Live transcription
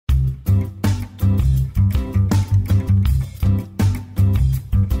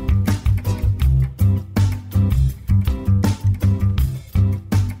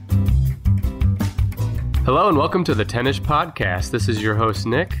Hello and welcome to the Tesh podcast. This is your host,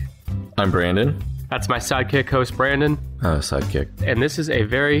 Nick. I'm Brandon. That's my sidekick host, Brandon. Sidekick. And this is a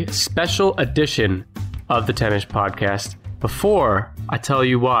very special edition of the Tesh podcast. Before I tell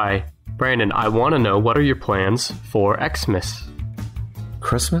you why, Brandon, I want to know, what are your plans for Xmas?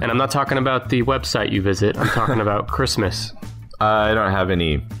 Christmas? And I'm not talking about the website you visit. I'm talking about Christmas. I don't have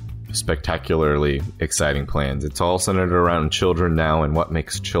any spectacularly exciting plans. It's all centered around children now and what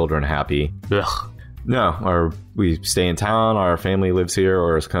makes children happy. Ugh. No, we stay in town, our family lives here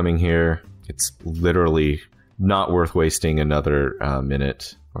or is coming here. It's literally not worth wasting another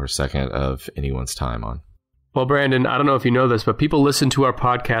minute or second of anyone's time on. Well, Brandon, I don't know if you know this, but people listen to our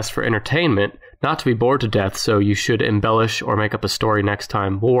podcast for entertainment, not to be bored to death, so you should embellish or make up a story next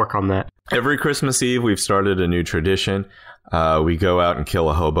time. We'll work on that. Every Christmas Eve, we've started a new tradition. We go out and kill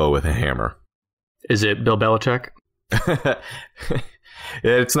a hobo with a hammer. Is it Bill Belichick?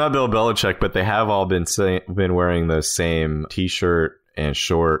 It's not Bill Belichick, but they have all been wearing those same T-shirt and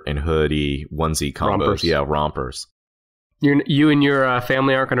short and hoodie onesie combos. Rompers. Yeah, rompers. You and your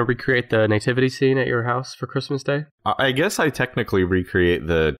family aren't going to recreate the nativity scene at your house for Christmas Day? I guess I technically recreate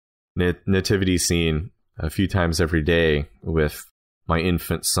the nativity scene a few times every day with my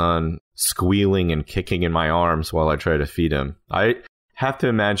infant son squealing and kicking in my arms while I try to feed him. I have to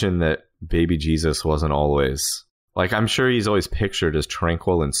imagine that baby Jesus wasn't always... Like, I'm sure he's always pictured as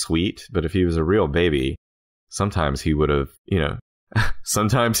tranquil and sweet, but if he was a real baby, sometimes he would have,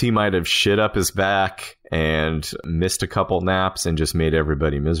 sometimes he might have shit up his back and missed a couple naps and just made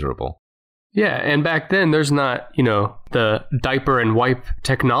everybody miserable. Yeah, and back then, there's not, the diaper and wipe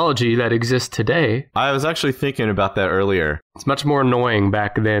technology that exists today. I was actually thinking about that earlier. It's much more annoying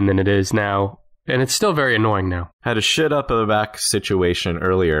back then than it is now, and it's still very annoying now. Had a shit up the back situation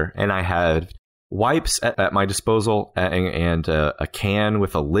earlier, and I had wipes at my disposal and a can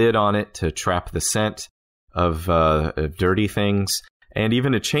with a lid on it to trap the scent of dirty things, and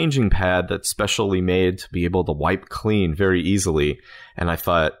even a changing pad that's specially made to be able to wipe clean very easily. And I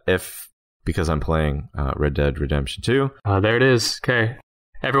thought, because I'm playing Red Dead Redemption 2. There it is. Okay.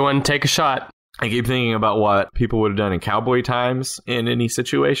 Everyone take a shot. I keep thinking about what people would have done in cowboy times in any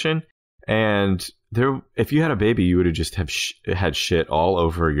situation. And if you had a baby, you would have just had shit all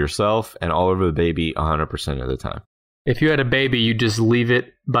over yourself and all over the baby 100% of the time. If you had a baby, you'd just leave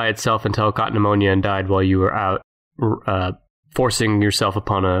it by itself until it got pneumonia and died while you were out forcing yourself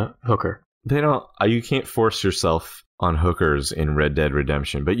upon a hooker. You can't force yourself on hookers in Red Dead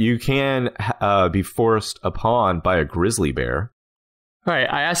Redemption, but you can be forced upon by a grizzly bear. All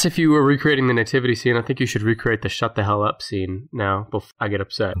right, I asked if you were recreating the nativity scene. I think you should recreate the shut the hell up scene now before I get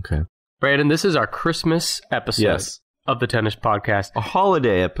upset. Okay. Brandon, this is our Christmas episode of the Tesh podcast. A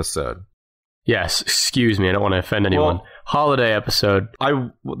holiday episode. Yes, excuse me, I don't want to offend anyone. Well, holiday episode.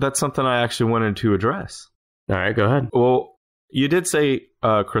 That's something I actually wanted to address. All right, go ahead. Well, you did say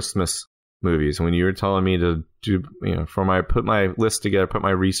Christmas movies when you were telling me to do, put my list together, put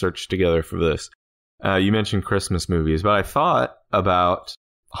my research together for this. You mentioned Christmas movies, but I thought about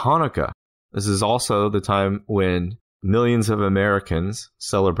Hanukkah. This is also the time when millions of Americans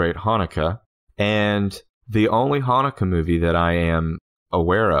celebrate Hanukkah, and the only Hanukkah movie that I am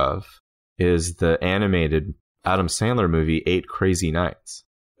aware of is the animated Adam Sandler movie, 8 Crazy Nights.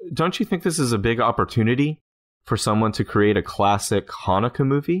 Don't you think this is a big opportunity for someone to create a classic Hanukkah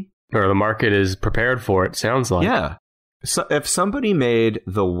movie? Or the market is prepared for it, sounds like. Yeah. So if somebody made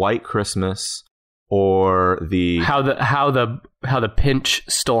the White Christmas or the... How the Pinch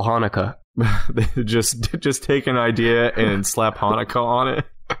stole Hanukkah. just take an idea and slap Hanukkah on it.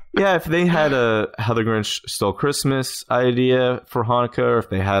 Yeah, if they had a How the Grinch Stole Christmas idea for Hanukkah, or if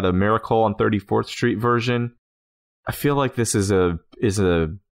they had a Miracle on 34th Street version, I feel like this is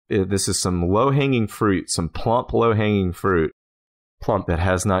some low-hanging fruit, some plump low-hanging fruit, plump that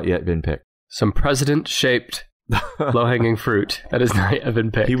has not yet been picked. Some president-shaped low-hanging fruit that has not yet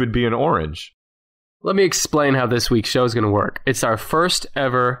been picked. He would be an orange. Let me explain how this week's show is going to work. It's our first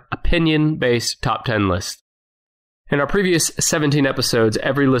ever opinion-based top 10 list. In our previous 17 episodes,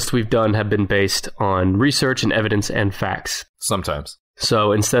 every list we've done have been based on research and evidence and facts. Sometimes.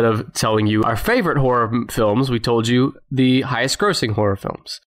 So instead of telling you our favorite horror films, we told you the highest grossing horror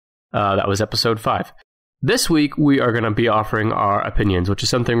films. That was episode 5. This week, we are going to be offering our opinions, which is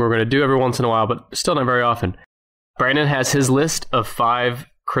something we're going to do every once in a while, but still not very often. Brandon has his list of 5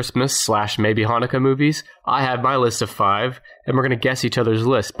 Christmas/maybe Hanukkah movies. I have my list of 5, and we're going to guess each other's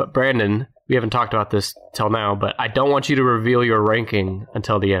list. But Brandon, we haven't talked about this till now, but I don't want you to reveal your ranking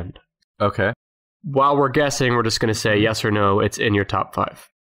until the end. Okay. While we're guessing, we're just going to say yes or no, it's in your top 5.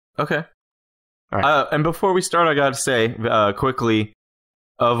 Okay. All right. And before we start, I got to say quickly,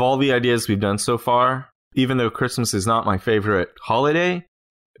 of all the ideas we've done so far, even though Christmas is not my favorite holiday,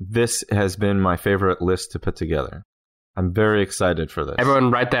 this has been my favorite list to put together. I'm very excited for this.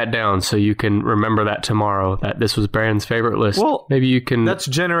 Everyone write that down so you can remember that tomorrow, that this was Brandon's favorite list. Well, maybe you can... That's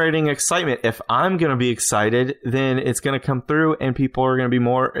generating excitement. If I'm going to be excited, then it's going to come through and people are going to be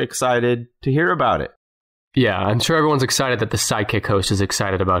more excited to hear about it. Yeah, I'm sure everyone's excited that the sidekick host is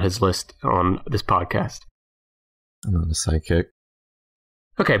excited about his list on this podcast. I'm not a sidekick.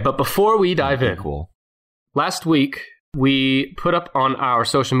 Okay, but before we dive in, cool. Last week we put up on our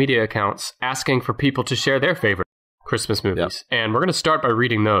social media accounts asking for people to share their favorite Christmas movies. Yep. And we're going to start by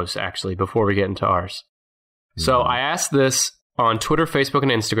reading those, actually, before we get into ours. Mm-hmm. So I asked this on Twitter, Facebook,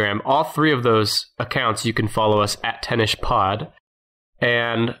 and Instagram. All three of those accounts, you can follow us at TenishPod.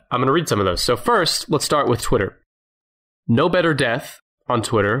 And I'm going to read some of those. So first, let's start with Twitter. No Better Death on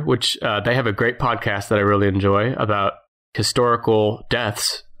Twitter, which they have a great podcast that I really enjoy about historical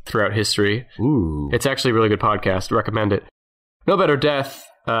deaths throughout history. Ooh. It's actually a really good podcast. Recommend it. No Better Death.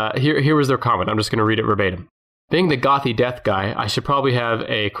 Here was their comment. I'm just going to read it verbatim. Being the gothy death guy, I should probably have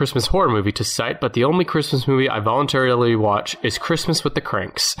a Christmas horror movie to cite, but the only Christmas movie I voluntarily watch is Christmas with the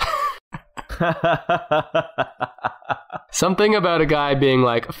Cranks. Something about a guy being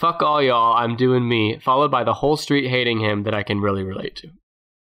like, fuck all y'all, I'm doing me, followed by the whole street hating him that I can really relate to.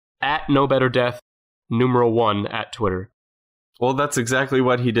 At No Better Death, #1 at Twitter. Well, that's exactly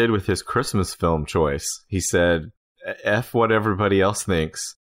what he did with his Christmas film choice. He said, F what everybody else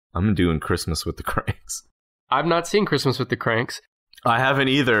thinks. I'm doing Christmas with the Cranks. I've not seen Christmas with the Cranks. I haven't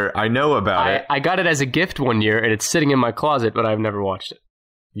either. I know about it. I got it as a gift one year, and it's sitting in my closet, but I've never watched it.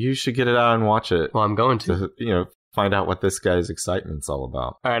 You should get it out and watch it. Well, I'm going to. Find out what this guy's excitement's all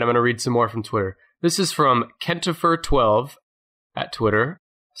about. All right, I'm going to read some more from Twitter. This is from Kentifer12 at Twitter.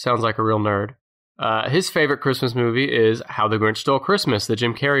 Sounds like a real nerd. His favorite Christmas movie is How the Grinch Stole Christmas, the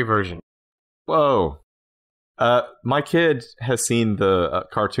Jim Carrey version. Whoa. My kid has seen the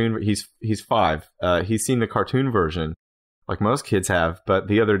cartoon. He's 5. He's seen the cartoon version, like most kids have. But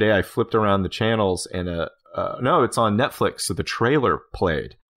the other day, I flipped around the channels, and no, it's on Netflix. So the trailer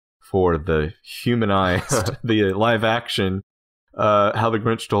played for the humanized, the live action, How the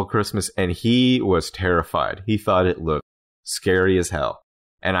Grinch Stole Christmas, and he was terrified. He thought it looked scary as hell,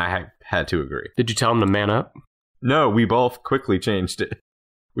 and I had to agree. Did you tell him to man up? No, we both quickly changed it.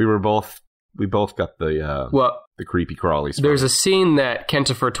 We both got the creepy crawlies. There's a scene that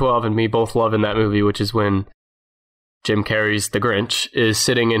Kentifer12 and me both love in that movie, which is when Jim Carrey's The Grinch is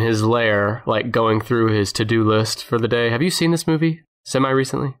sitting in his lair, like going through his to-do list for the day. Have you seen this movie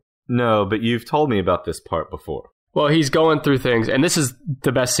semi-recently? No, but you've told me about this part before. Well, he's going through things, and this is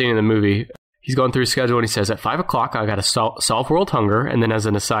the best scene in the movie. He's going through his schedule, and he says, at 5 o'clock, I got to solve world hunger. And then as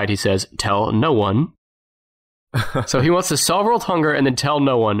an aside, he says, tell no one. So he wants to solve world hunger and then tell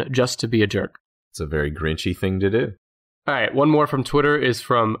no one just to be a jerk. It's a very Grinchy thing to do. All right, one more from Twitter is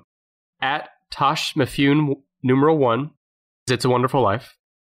from at Tosh Mafune #1. It's a Wonderful Life.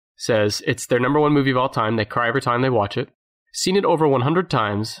 Says it's their #1 movie of all time. They cry every time they watch it. Seen it over 100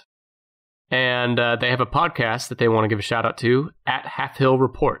 times. And they have a podcast that they want to give a shout out to at Half Hill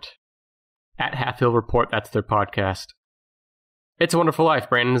Report. At Half Hill Report, that's their podcast. It's a Wonderful Life.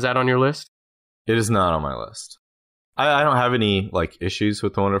 Brandon, is that on your list? It is not on my list. I don't have any issues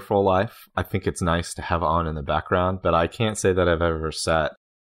with The Wonderful Life. I think it's nice to have on in the background, but I can't say that I've ever sat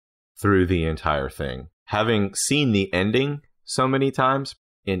through the entire thing. Having seen the ending so many times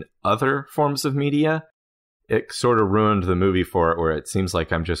in other forms of media, it sort of ruined the movie for it, where it seems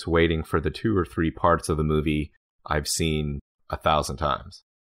like I'm just waiting for the 2 or 3 parts of the movie I've seen 1,000 times.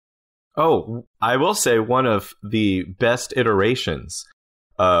 Oh, I will say one of the best iterations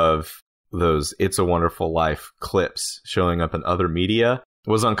of those It's a Wonderful Life clips showing up in other media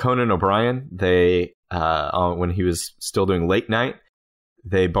was on Conan O'Brien. They, when he was still doing late night,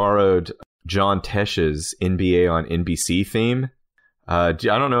 they borrowed John Tesh's NBA on NBC theme. I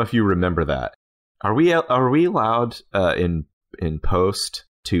don't know if you remember that. Are we allowed in post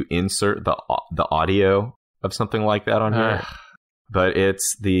to insert the audio of something like that on here? But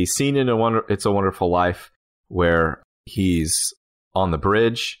it's the scene in It's a Wonderful Life where he's on the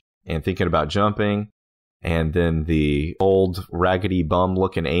bridge and thinking about jumping, and then the old raggedy bum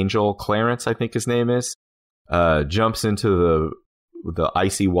looking angel, Clarence I think his name is, jumps into the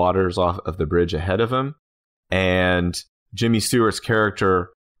icy waters off of the bridge ahead of him, and Jimmy Stewart's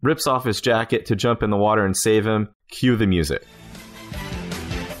character rips off his jacket to jump in the water and save him. Cue the music.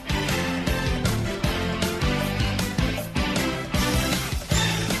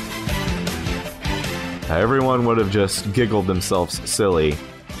 Everyone would have just giggled themselves silly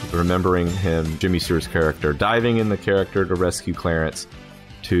remembering him, Jimmy Stewart's character, diving in the character to rescue Clarence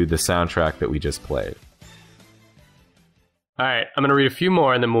to the soundtrack that we just played. All right, I'm going to read a few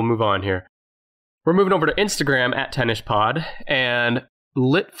more and then we'll move on here. We're moving over to Instagram at TennisPod, and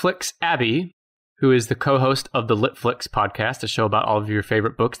Litflix Abby, who is the co-host of the Litflix podcast, a show about all of your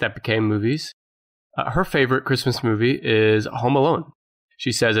favorite books that became movies. Her favorite Christmas movie is Home Alone.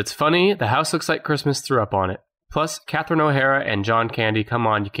 She says, it's funny, the house looks like Christmas threw up on it. Plus, Catherine O'Hara and John Candy, come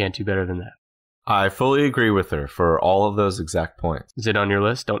on, you can't do better than that. I fully agree with her for all of those exact points. Is it on your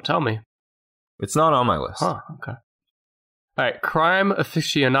list? Don't tell me. It's not on my list. Huh, okay. All right, Crime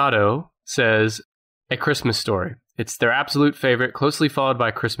Aficionado says, A Christmas Story. It's their absolute favorite, closely followed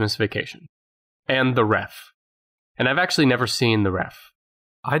by Christmas Vacation. And The Ref. And I've actually never seen The Ref.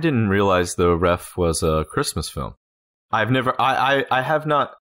 I didn't realize The Ref was a Christmas film. I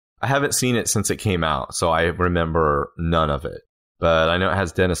haven't seen it since it came out, so I remember none of it. But I know it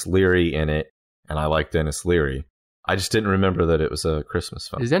has Dennis Leary in it, and I like Dennis Leary. I just didn't remember that it was a Christmas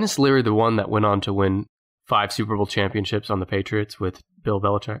film. Is Dennis Leary the one that went on to win 5 Super Bowl championships on the Patriots with Bill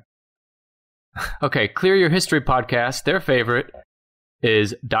Belichick? Okay, Clear Your History podcast, their favorite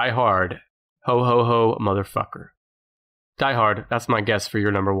is Die Hard. Ho, ho, ho, motherfucker. Die Hard, that's my guess for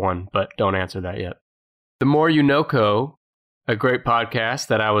your number 1, but don't answer that yet. The More You Know Co., a great podcast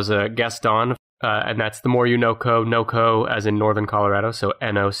that I was a guest on, and that's The More You Know Co., NoCo as in Northern Colorado, so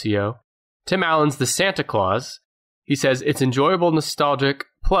NOCO. Tim Allen's The Santa Claus. He says, it's enjoyable, nostalgic,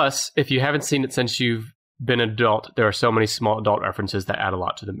 plus, if you haven't seen it since you've been an adult, there are so many small adult references that add a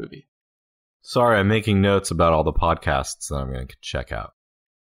lot to the movie. Sorry, I'm making notes about all the podcasts that I'm going to check out.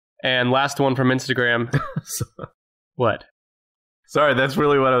 And last one from Instagram. What? Sorry, that's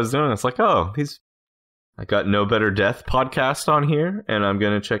really what I was doing. It's like, I got No Better Death podcast on here, and I'm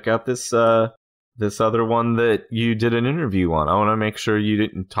going to check out this other one that you did an interview on. I want to make sure you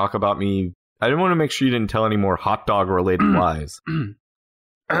didn't talk about me. I didn't want to make sure you didn't tell any more hot dog related lies.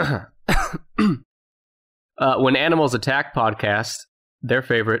 When Animals Attack podcast, their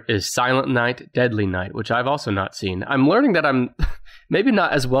favorite is Silent Night, Deadly Night, which I've also not seen. I'm learning that I'm maybe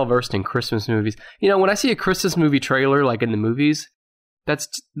not as well versed in Christmas movies. You know, when I see a Christmas movie trailer, like in the movies, that's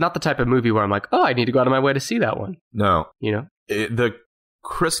not the type of movie where I'm like, oh, I need to go out of my way to see that one. No. You know? The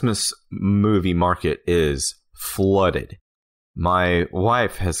Christmas movie market is flooded. My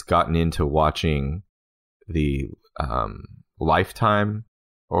wife has gotten into watching the Lifetime,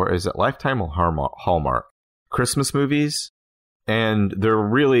 or is it Lifetime or Hallmark Christmas movies? And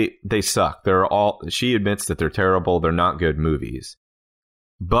they suck. She admits that they're terrible. They're not good movies.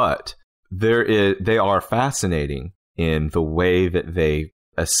 But they are fascinating in the way that they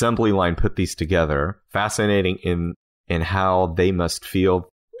assembly line put these together. Fascinating in how they must feel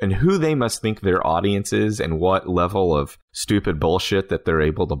and who they must think their audience is and what level of stupid bullshit that they're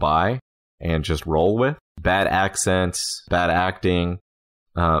able to buy and just roll with. Bad accents, bad acting.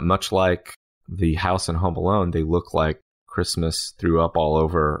 Much like the house in Home Alone, they look like Christmas threw up all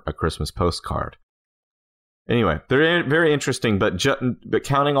over a Christmas postcard. Anyway, they're very interesting, but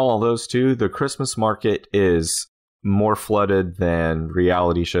counting all of those two, the Christmas market is more flooded than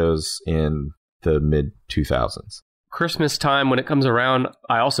reality shows in the mid-2000s. Christmas time, when it comes around,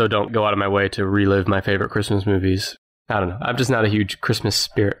 I also don't go out of my way to relive my favorite Christmas movies. I don't know. I'm just not a huge Christmas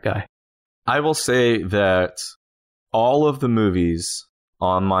spirit guy. I will say that all of the movies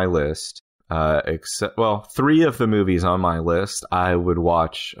on my list, except 3 of the movies on my list, I would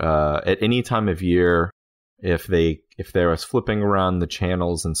watch at any time of year. If there was flipping around the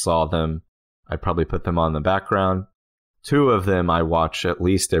channels and saw them, I'd probably put them on the background. 2 of them I watch at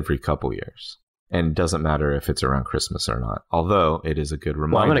least every couple years. And it doesn't matter if it's around Christmas or not. Although it is a good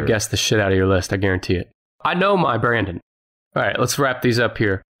reminder. Well, I'm going to guess the shit out of your list. I guarantee it. I know my Brandon. All right, let's wrap these up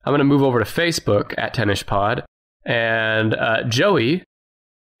here. I'm going to move over to Facebook at TennisPod. And Joey,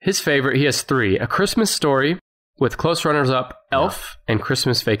 his favorite, he has 3. A Christmas Story with close runners-up Elf and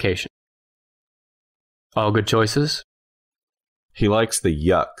Christmas Vacation. All good choices. He likes the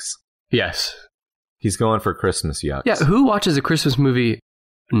yucks. Yes. He's going for Christmas yucks. Yeah, who watches a Christmas movie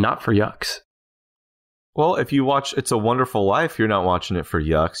not for yucks? Well, if you watch It's a Wonderful Life, you're not watching it for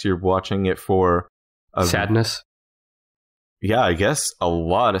yucks. You're watching it for... sadness? Yeah, I guess a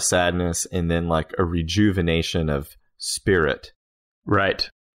lot of sadness and then like a rejuvenation of spirit. Right.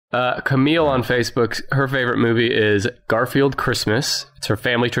 Camille on Facebook, her favorite movie is Garfield Christmas. It's her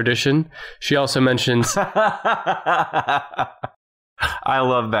family tradition. She also mentions... I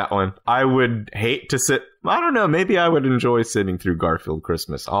love that one. I would hate to sit... I don't know. Maybe I would enjoy sitting through Garfield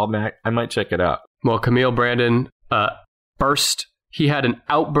Christmas. I might check it out. Well, Camille Brandon he had an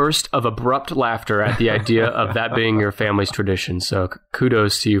outburst of abrupt laughter at the idea of that being your family's tradition. So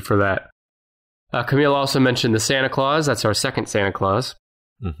kudos to you for that. Camille also mentioned the Santa Claus. That's our second Santa Claus.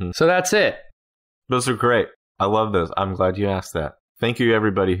 Mm-hmm. So that's it. Those are great. I love this. I'm glad you asked that. Thank you,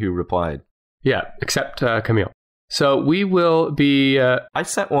 everybody who replied. Yeah, except Camille. So we will be... I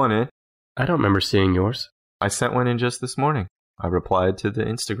sent one in. I don't remember seeing yours. I sent one in just this morning. I replied to the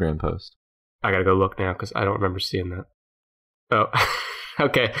Instagram post. I gotta go look now because I don't remember seeing that. Oh,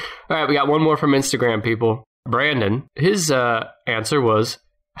 okay. All right, we got one more from Instagram, people. Brandon, his answer was...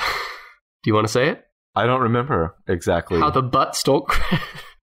 Do you want to say it? I don't remember exactly. How the butt stole...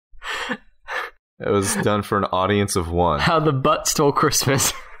 It was done for an audience of one. How the butt stole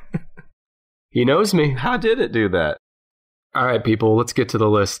Christmas. He knows me. How did it do that? All right, people, let's get to the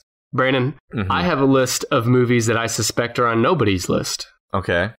list. Brandon, I have a list of movies that I suspect are on nobody's list.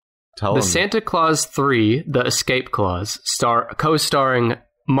 Okay. Tell The them. Santa Claus 3, The Escape Clause, co-starring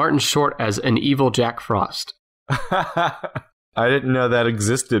Martin Short as an evil Jack Frost. I didn't know that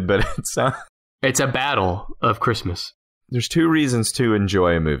existed, but It's a battle of Christmas. There's two reasons to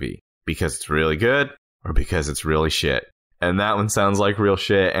enjoy a movie. Because it's really good, or because it's really shit. And that one sounds like real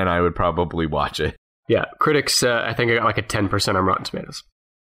shit, and I would probably watch it. Yeah, critics, I think I got like a 10% on Rotten Tomatoes.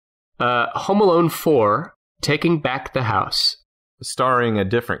 Home Alone 4, Taking Back the House. Starring a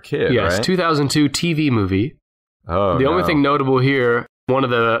different kid, yes, right? 2002 TV movie. Oh, The only thing notable here, one of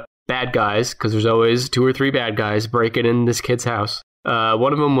the bad guys, because there's always 2 or 3 bad guys breaking in this kid's house.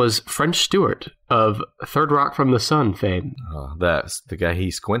 One of them was French Stewart of Third Rock from the Sun fame. Oh, that's the guy,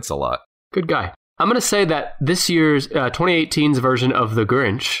 he squints a lot. Good guy. I'm going to say that this year's 2018's version of The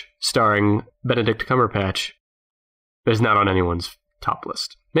Grinch, starring Benedict Cumberbatch, is not on anyone's top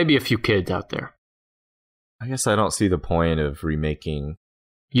list. Maybe a few kids out there. I guess I don't see the point of remaking.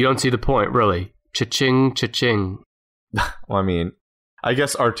 You don't see the point, really. Cha-ching, cha-ching. Well, I mean, I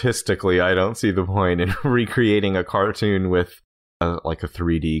guess artistically, I don't see the point in recreating a cartoon with like a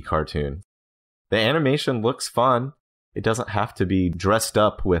 3D cartoon. The animation looks fun. It doesn't have to be dressed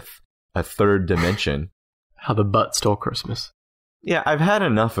up with a third dimension. How the butt stole Christmas. Yeah, I've had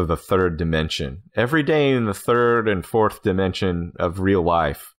enough of the third dimension. Every day in the third and fourth dimension of real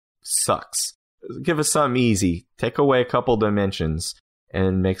life sucks. Give us something easy. Take away a couple dimensions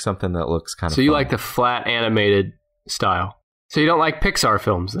and make something that looks kind of So you fun. like the flat animated style. So you don't like Pixar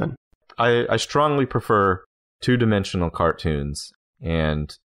films then? I strongly prefer two-dimensional cartoons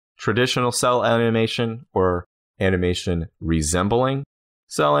and traditional cell animation or animation resembling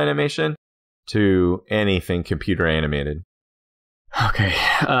cell animation to anything computer animated. Okay.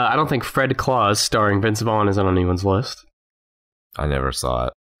 I don't think Fred Claus starring Vince Vaughn is on anyone's list. I never saw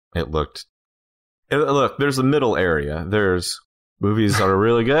it. Look, there's a middle area. There's movies that are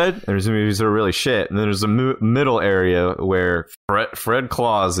really good, and there's movies that are really shit, and then there's a middle area where Fred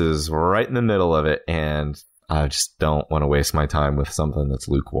Claus is right in the middle of it, and I just don't want to waste my time with something that's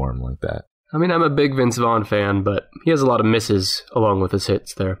lukewarm like that. I mean, I'm a big Vince Vaughn fan, but he has a lot of misses along with his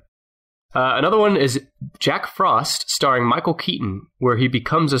hits there. Another one is Jack Frost, starring Michael Keaton, where he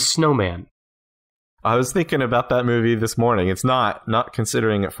becomes a snowman. I was thinking about that movie this morning. It's not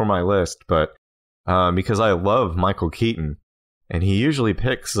considering it for my list, but because I love Michael Keaton, and he usually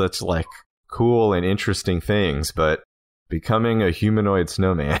picks such like cool and interesting things, but becoming a humanoid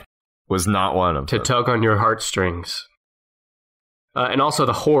snowman was not one of them. To tug on your heartstrings. And also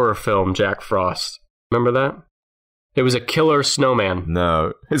the horror film Jack Frost. Remember that? It was a killer snowman.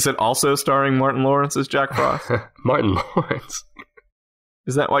 No. Is it also starring Martin Lawrence as Jack Frost? Martin Lawrence.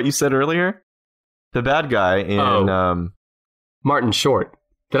 Is that what you said earlier? The bad guy in... Martin Short.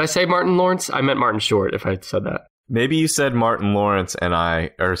 Did I say Martin Lawrence? I meant Martin Short if I said that. Maybe you said Martin Lawrence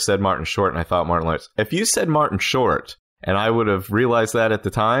or said Martin Short and I thought Martin Lawrence. If you said Martin Short and I would have realized that at the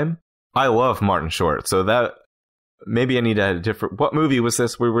time, I love Martin Short. So that... Maybe I need to add a different... What movie was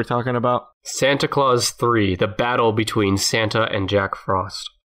this we were talking about? Santa Claus 3, the battle between Santa and Jack Frost.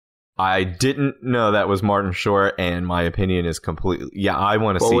 I didn't know that was Martin Short, and my opinion is completely... Yeah, I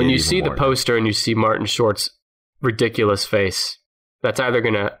want to see it. Well, when you even see more the poster and you see Martin Short's ridiculous face, that's either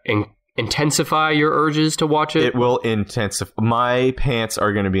going to intensify your urges to watch it. It will intensify. My pants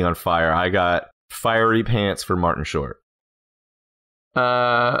are going to be on fire. I got fiery pants for Martin Short.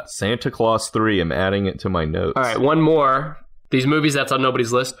 Santa Claus 3. I'm adding it to my notes. All right, one more. These movies that's on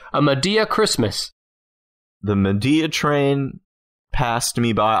nobody's list. A Medea Christmas. The Medea train passed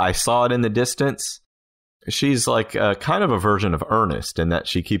me by. I saw it in the distance. She's like kind of a version of Ernest in that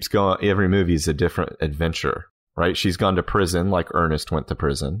she keeps going. Every movie is a different adventure, right? She's gone to prison like Ernest went to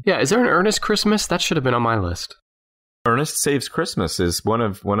prison. Yeah, is there an Ernest Christmas? That should have been on my list. Ernest Saves Christmas is one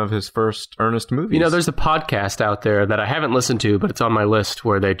of his first Ernest movies. You know, there's a podcast out there that I haven't listened to, but it's on my list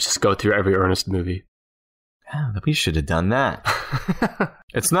where they just go through every Ernest movie. Yeah, we should have done that.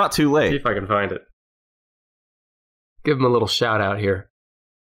 It's not too late. See if I can find it. Give him a little shout out here.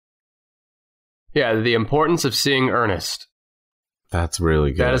 Yeah, The Importance of Seeing Ernest. That's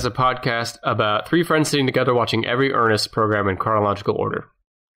really good. That is a podcast about three friends sitting together watching every Ernest program in chronological order.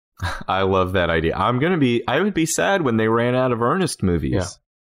 I love that idea. I would be sad when they ran out of Ernest movies. Yeah.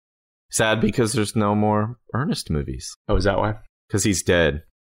 Sad because there's no more Ernest movies. Oh, is that why? Because he's dead.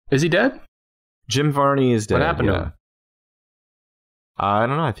 Is he dead? Jim Varney is dead. What happened to him? I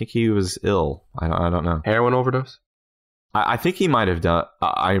don't know. I think he was ill. I don't know. Heroin overdose? I think he might have done.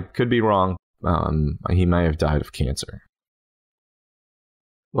 I could be wrong. He might have died of cancer.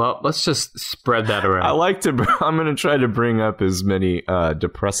 Well, let's just spread that around. I'm going to try to bring up as many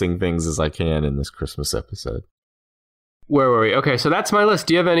depressing things as I can in this Christmas episode. Where were we? Okay, so that's my list.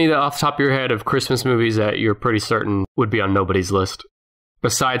 Do you have any off the top of your head of Christmas movies that you're pretty certain would be on nobody's list?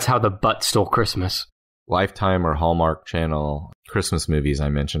 Besides How the Butt Stole Christmas. Lifetime or Hallmark Channel Christmas movies I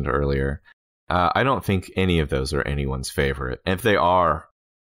mentioned earlier. I don't think any of those are anyone's favorite. And if they are,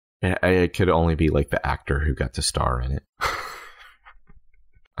 it could only be like the actor who got to star in it.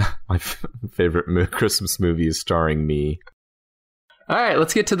 My favorite Christmas movie is starring me. All right,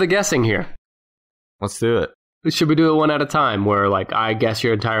 let's get to the guessing here. Let's do it. Should we do it one at a time, where like I guess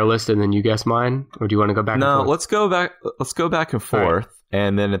your entire list and then you guess mine, or do you want to go back? No, and forth? let's go back and forth, right.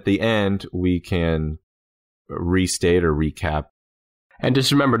 And then at the end we can restate or recap. And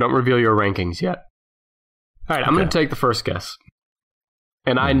just remember, don't reveal your rankings yet. All right, I'm going to take the first guess,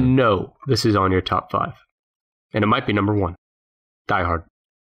 and I know this is on your top 5, and it might be number 1. Die Hard.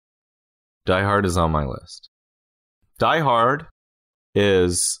 Die Hard is on my list. Die Hard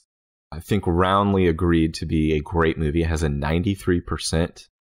is, I think, roundly agreed to be a great movie. It has a 93%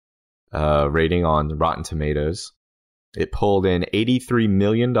 rating on Rotten Tomatoes. It pulled in $83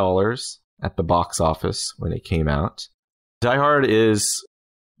 million at the box office when it came out. Die Hard is,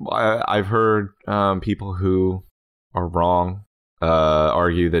 I've heard people who are wrong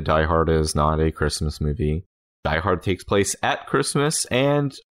argue that Die Hard is not a Christmas movie. Die Hard takes place at Christmas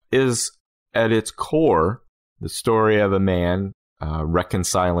and is, at its core, the story of a man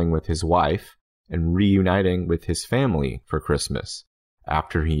reconciling with his wife and reuniting with his family for Christmas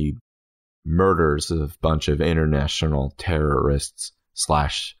after he murders a bunch of international terrorists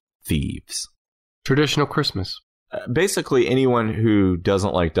 / thieves. Traditional Christmas. Basically, anyone who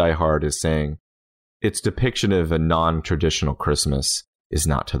doesn't like Die Hard is saying its depiction of a non-traditional Christmas is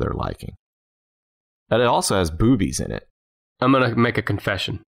not to their liking. And it also has boobies in it. I'm going to make a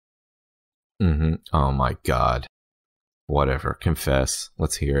confession. Oh my God. Whatever. Confess.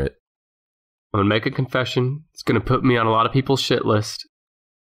 Let's hear it. I'm going to make a confession. It's going to put me on a lot of people's shit list.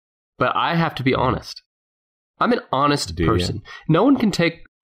 But I have to be honest. I'm an honest person. No one can take,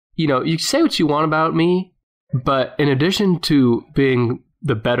 you say what you want about me, but in addition to being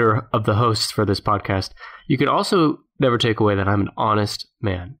the better of the hosts for this podcast, you can also never take away that I'm an honest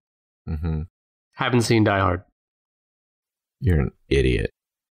man. Haven't seen Die Hard. You're an idiot.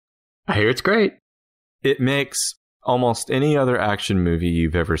 I hear it's great. It makes almost any other action movie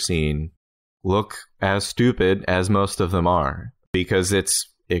you've ever seen look as stupid as most of them are, because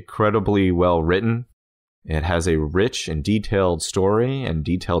it's incredibly well written. It has a rich and detailed story and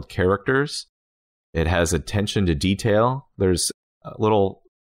detailed characters. It has attention to detail. There's little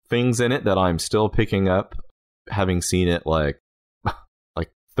things in it that I'm still picking up, having seen it like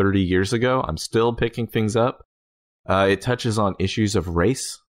 30 years ago. I'm still picking things up. It touches on issues of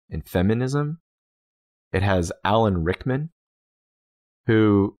race and feminism. It has Alan Rickman,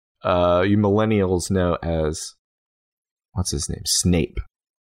 who you millennials know as, what's his name? Snape,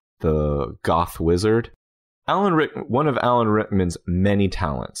 the goth wizard. One of Alan Rickman's many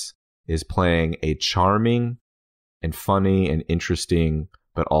talents is playing a charming and funny and interesting,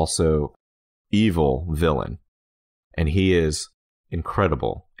 but also evil villain. And he is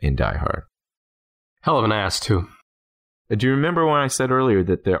incredible in Die Hard. Hell of an ass, too. Do you remember when I said earlier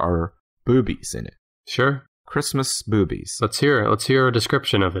that there are boobies in it? Sure. Christmas boobies. Let's hear it. Let's hear a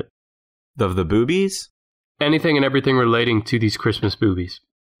description of it. Of the boobies? Anything and everything relating to these Christmas boobies.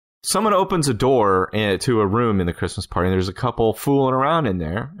 Someone opens a door to a room in the Christmas party, and there's a couple fooling around in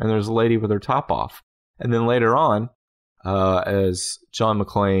there, and there's a lady with her top off. And then later on, as John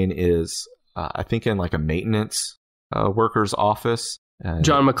McClane is, I think, in like a maintenance worker's office.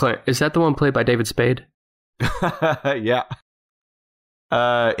 John McClane. Is that the one played by David Spade? Yeah.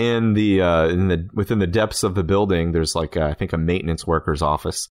 Within the depths of the building, there's like I think a maintenance worker's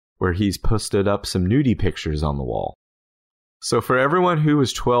office where he's posted up some nudie pictures on the wall. So for everyone who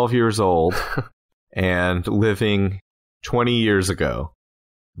was 12 years old and living 20 years ago,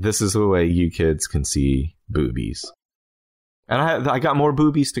 this is the way you kids can see boobies. And I got more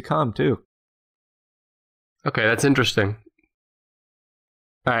boobies to come too. Okay, that's interesting.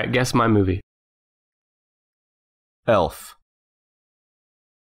 All right, guess my movie. Elf.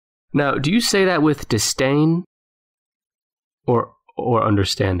 Now, do you say that with disdain or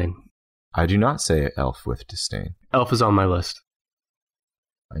understanding? I do not say Elf with disdain. Elf is on my list.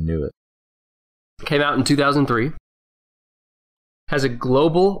 I knew it. Came out in 2003. Has a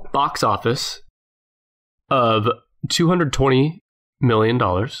global box office of $220 million.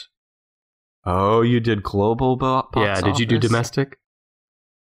 Oh, you did global box office? Did you do domestic?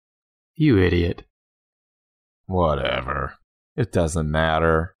 You idiot. Whatever. It doesn't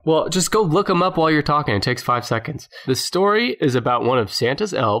matter. Well, just go look them up while you're talking. It takes 5 seconds. The story is about one of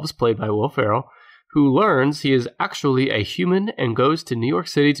Santa's elves, played by Will Ferrell, who learns he is actually a human and goes to New York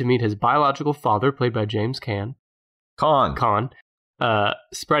City to meet his biological father, played by James Caan,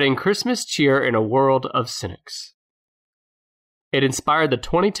 spreading Christmas cheer in a world of cynics. It inspired the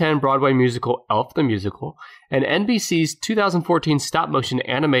 2010 Broadway musical Elf the Musical and NBC's 2014 stop-motion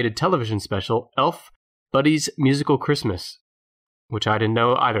animated television special Elf Buddy's Musical Christmas, which I didn't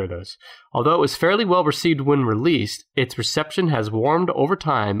know either of those. Although it was fairly well received when released, its reception has warmed over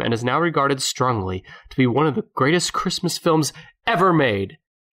time and is now regarded strongly to be one of the greatest Christmas films ever made.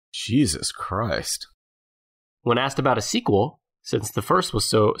 Jesus Christ. When asked about a sequel, since the first was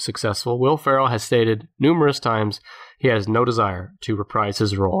so successful, Will Ferrell has stated numerous times he has no desire to reprise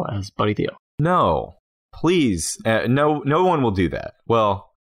his role as Buddy the Elf. No, please. No one will do that.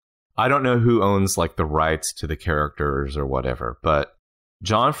 Well, I don't know who owns like the rights to the characters or whatever, but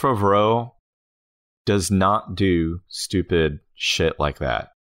Jon Favreau does not do stupid shit like that.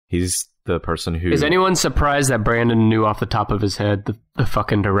 He's the person who... Is anyone surprised that Brandon knew off the top of his head the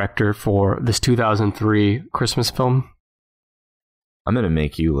fucking director for this 2003 Christmas film? I'm going to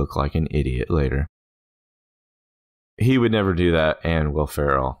make you look like an idiot later. He would never do that, and Will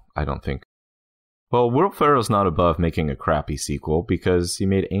Ferrell, I don't think. Well, Will Ferrell's not above making a crappy sequel because he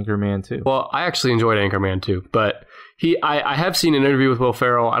made Anchorman 2. Well, I actually enjoyed Anchorman 2, but I have seen an interview with Will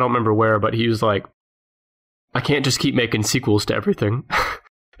Ferrell, I don't remember where, but he was like, I can't just keep making sequels to everything.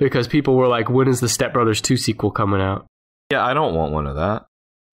 Because people were like, when is the Step Brothers 2 sequel coming out? Yeah, I don't want one of that.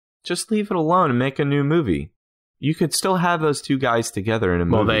 Just leave it alone and make a new movie. You could still have those two guys together in a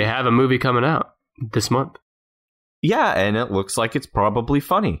movie. Well, they have a movie coming out this month. Yeah, and it looks like it's probably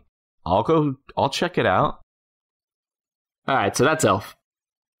funny. I'll check it out. All right, so that's Elf.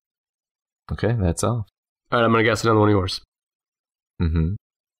 Okay, that's Elf. All right, I'm going to guess another one of yours. Mm-hmm.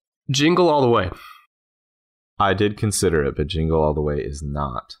 Jingle All the Way. I did consider it, but Jingle All the Way is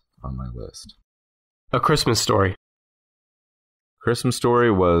not on my list. A Christmas Story. Christmas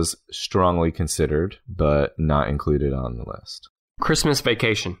Story was strongly considered, but not included on the list. Christmas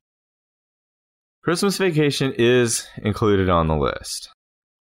Vacation. Christmas Vacation is included on the list.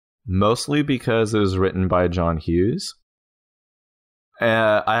 Mostly because it was written by John Hughes.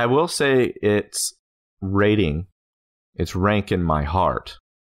 I will say its rank in my heart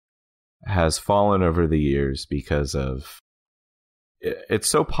has fallen over the years because of it's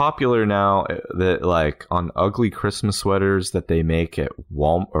so popular now that like on ugly Christmas sweaters that they make at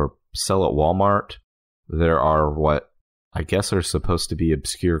or sell at Walmart, there are what I guess are supposed to be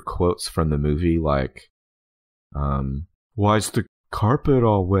obscure quotes from the movie, like why's the carpet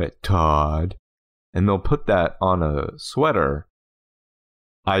all wet, Todd? And they'll put that on a sweater.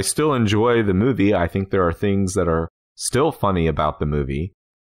 I still enjoy the movie. I think there are things that are still funny about the movie,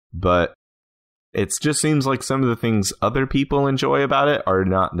 but it just seems like some of the things other people enjoy about it are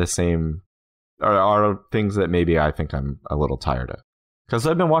not the same, are things that maybe I think I'm a little tired of. Because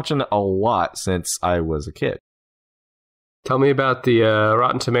I've been watching it a lot since I was a kid. Tell me about the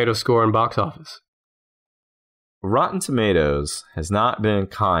Rotten Tomato score and box office. Rotten Tomatoes has not been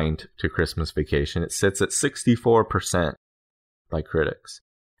kind to Christmas Vacation. It sits at 64% by critics.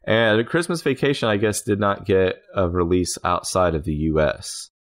 And Christmas Vacation, I guess, did not get a release outside of the U.S.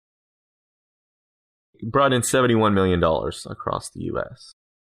 It brought in $71 million across the U.S.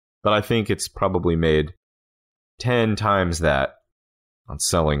 But I think it's probably made 10 times that on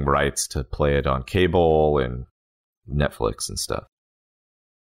selling rights to play it on cable and Netflix and stuff.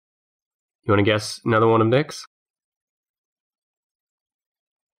 You want to guess another one of Nick's?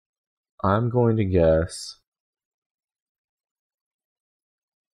 I'm going to guess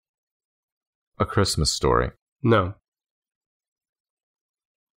A Christmas Story. No.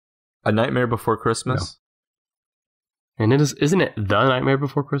 A Nightmare Before Christmas? No. And isn't it The Nightmare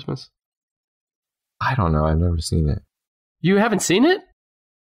Before Christmas? I don't know. I've never seen it. You haven't seen it?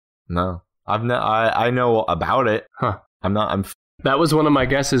 No. I know about it. Huh. That was one of my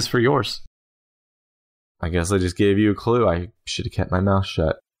guesses for yours. I guess I just gave you a clue. I should have kept my mouth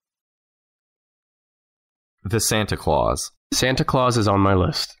shut. The Santa Claus. Santa Claus is on my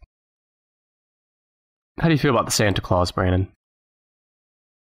list. How do you feel about the Santa Claus, Brandon?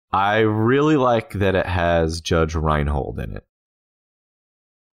 I really like that it has Judge Reinhold in it.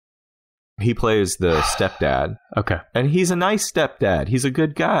 He plays the stepdad. Okay. And he's a nice stepdad. He's a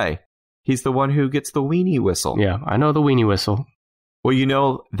good guy. He's the one who gets the weenie whistle. Yeah, I know the weenie whistle. Well, you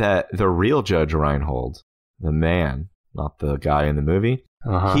know that the real Judge Reinhold, the man, not the guy in the movie,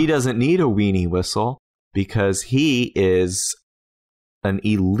 he doesn't need a weenie whistle because he is an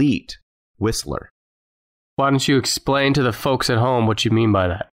elite whistler. Why don't you explain to the folks at home what you mean by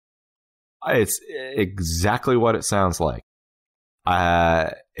that? It's exactly what it sounds like.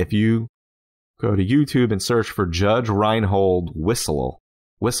 If you go to YouTube and search for Judge Reinhold whistle,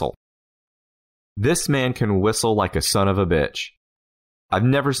 this man can whistle like a son of a bitch. I've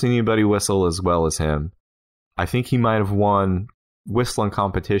never seen anybody whistle as well as him. I think he might have won whistling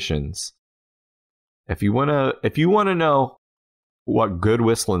competitions. If you wanna know what good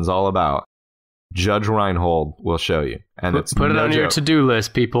whistling's all about, Judge Reinhold will show you. And put it on your to-do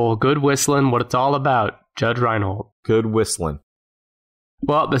list, people. Good whistling, what it's all about. Judge Reinhold. Good whistling.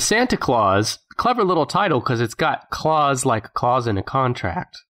 Well, the Santa Claus, clever little title because it's got clause like a clause in a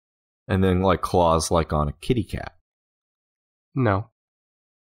contract. And then like claws like on a kitty cat. No.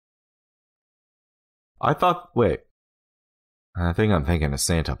 I think I'm thinking of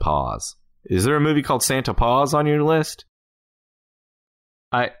Santa Paws. Is there a movie called Santa Paws on your list?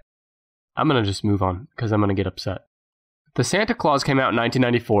 I'm going to just move on because I'm going to get upset. The Santa Claus came out in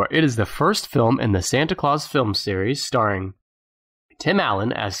 1994. It is the first film in the Santa Claus film series starring Tim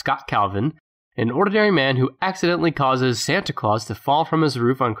Allen as Scott Calvin, an ordinary man who accidentally causes Santa Claus to fall from his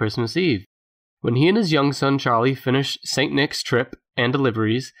roof on Christmas Eve. When he and his young son Charlie finish St. Nick's trip and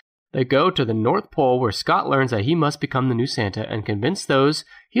deliveries, they go to the North Pole where Scott learns that he must become the new Santa and convince those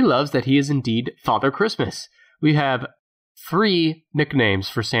he loves that he is indeed Father Christmas. We have 3 nicknames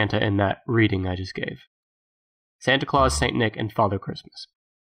for Santa in that reading I just gave. Santa Claus, St. Nick, and Father Christmas.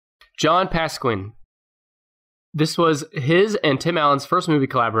 John Pasquin. This was his and Tim Allen's first movie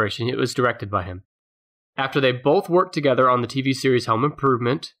collaboration. It was directed by him. After they both worked together on the TV series Home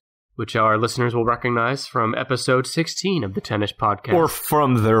Improvement, which our listeners will recognize from episode 16 of the Tesh podcast. Or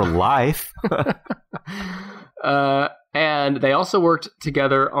from their life. And they also worked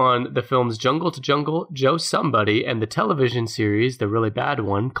together on the films Jungle to Jungle, Joe Somebody, and the television series, the really bad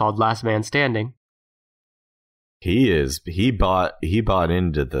one, called Last Man Standing. He bought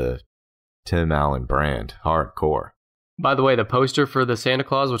into the Tim Allen brand hardcore. By the way, the poster for the Santa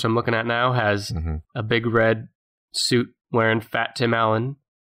Claus, which I'm looking at now, has a big red suit wearing fat Tim Allen.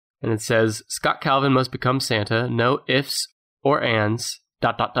 And it says, Scott Calvin must become Santa. No ifs or ands. ...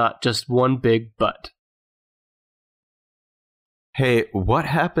 Just one big but. Hey, what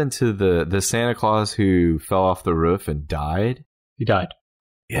happened to the Santa Claus who fell off the roof and died? He died.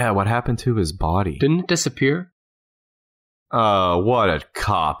 Yeah, what happened to his body? Didn't it disappear? Oh, what a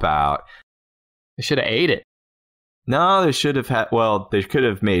cop-out. They should have ate it. No, they should have they could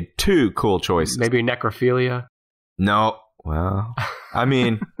have made 2 cool choices. Maybe necrophilia? No. Well, I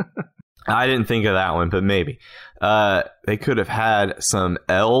mean, I didn't think of that one, but maybe. They could have had some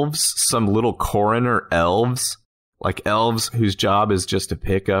elves, some little coroner elves, like elves whose job is just to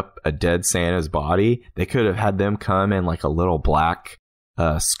pick up a dead Santa's body. They could have had them come in like a little black,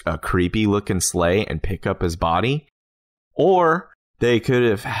 a creepy looking sleigh and pick up his body. Or they could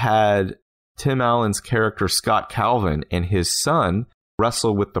have had Tim Allen's character Scott Calvin and his son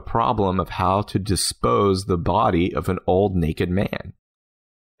wrestle with the problem of how to dispose the body of an old naked man.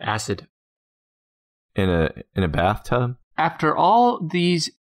 Acid. In a bathtub? After all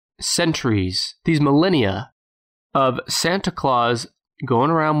these centuries, these millennia of Santa Claus going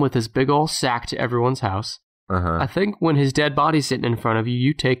around with his big old sack to everyone's house, I think when his dead body's sitting in front of you,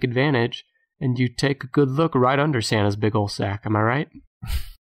 you take advantage and you take a good look right under Santa's big old sack. Am I right?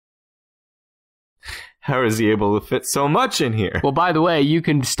 How is he able to fit so much in here? Well, by the way, you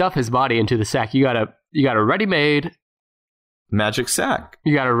can stuff his body into the sack. You got a ready-made magic sack.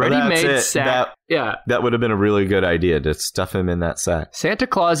 You got a ready-made sack. That would have been a really good idea to stuff him in that sack. Santa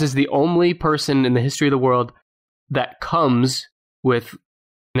Claus is the only person in the history of the world that comes with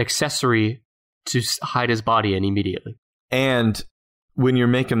an accessory to hide his body in immediately. And when you're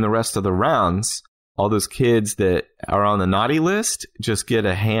making the rest of the rounds, all those kids that are on the naughty list just get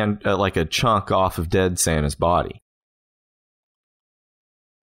a hand, like a chunk off of dead Santa's body.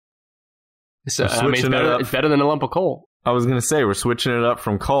 So, it's better than a lump of coal. I was going to say, we're switching it up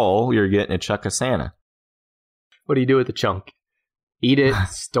from coal. You're getting a chunk of Santa. What do you do with the chunk? Eat it,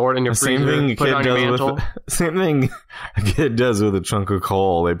 store it in your freezer, put it on your mantle? Same thing a kid does with a chunk of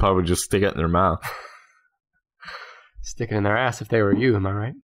coal. They probably just stick it in their mouth. Stick it in their ass if they were you, am I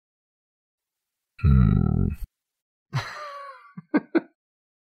right?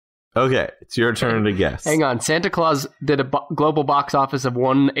 Okay, it's your turn to guess. Hang on. Santa Claus did a global box office of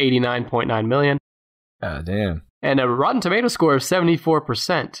 $189.9 million. Damn. And a Rotten Tomato score of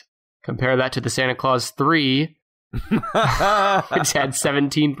 74%. Compare that to the Santa Claus 3, which had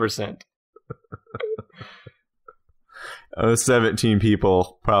 17%. 17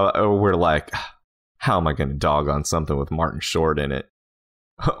 people probably were like, how am I going to dog on something with Martin Short in it?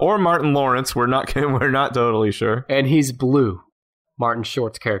 Or Martin Lawrence, we're not totally sure. And he's blue. Martin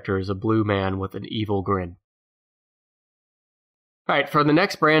Short's character is a blue man with an evil grin. All right, for the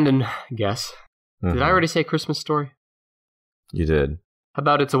next Brandon guess, did I already say Christmas Story? You did. How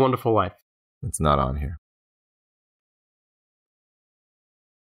about It's a Wonderful Life? It's not on here.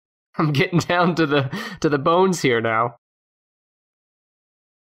 I'm getting down to the bones here now.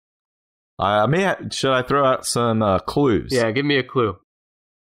 Should I throw out some clues? Yeah, give me a clue.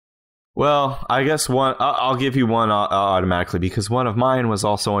 Well, I guess one. I'll give you one automatically because one of mine was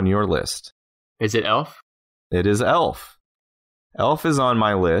also on your list. Is it Elf? It is Elf. Elf is on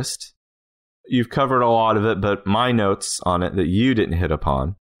my list. You've covered a lot of it, but my notes on it that you didn't hit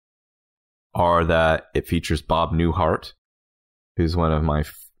upon are that it features Bob Newhart, who's one of my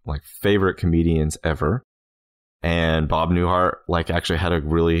favorite comedians ever, and Bob Newhart actually had a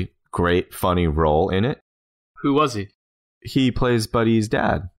really great, funny role in it. Who was he? He plays Buddy's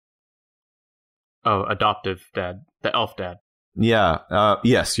dad. Oh, adoptive dad. The elf dad. Yeah.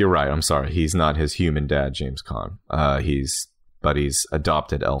 Yes, you're right. I'm sorry. He's not his human dad, James Caan. He's Buddy's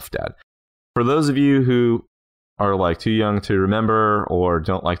adopted elf dad. For those of you who are too young to remember or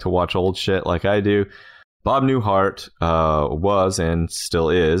don't like to watch old shit like I do, Bob Newhart was and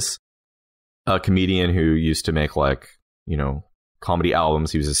still is a comedian who used to make comedy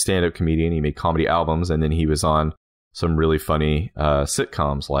albums. He was a stand-up comedian. He made comedy albums, and then he was on some really funny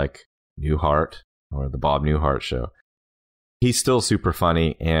sitcoms like Newhart or The Bob Newhart Show. He's still super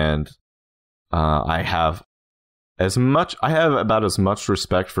funny, and I have about as much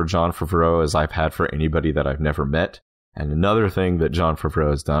respect for Jon Favreau as I've had for anybody that I've never met. And another thing that Jon Favreau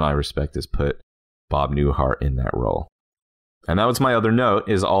has done I respect is put Bob Newhart in that role. And that was my other note,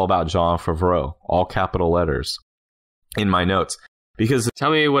 is all about Jon Favreau, all capital letters in my notes. Because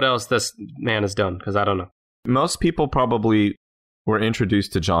tell me what else this man has done, because I don't know. Most people probably were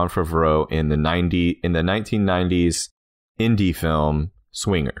introduced to Jon Favreau in the 1990s indie film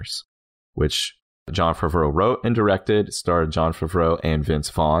Swingers, which Jon Favreau wrote and directed. It starred Jon Favreau and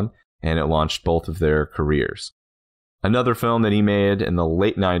Vince Vaughn, and it launched both of their careers. Another film that he made in the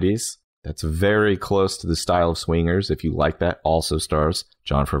late 90s that's very close to the style of Swingers, if you like that, also stars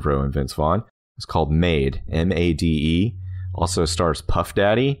Jon Favreau and Vince Vaughn. It's called Made, M-A-D-E. Also stars Puff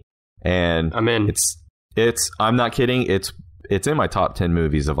Daddy, and I'm in. I'm not kidding. It's in my top 10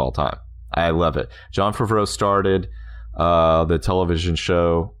 movies of all time. I love it. Jon Favreau started the television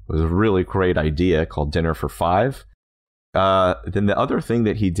show. It was a really great idea called Dinner for Five. Then the other thing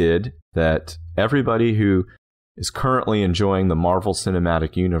that he did that everybody who is currently enjoying the Marvel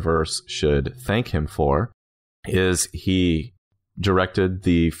Cinematic Universe should thank him for is he directed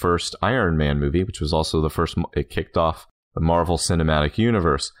the first Iron Man movie, which was also the first. It kicked off the Marvel Cinematic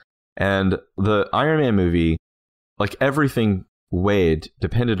Universe. And the Iron Man movie, everything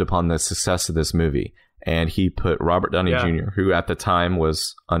depended upon the success of this movie. And he put Robert Downey Jr., who at the time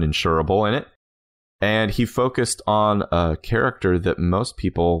was uninsurable, in it. And he focused on a character that most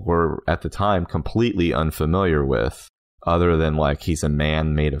people were at the time completely unfamiliar with, other than he's a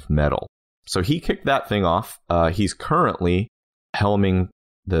man made of metal. So he kicked that thing off. He's currently helming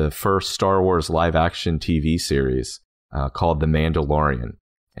the first Star Wars live-action TV series called The Mandalorian.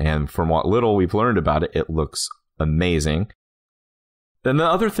 And from what little we've learned about it, it looks amazing. Then the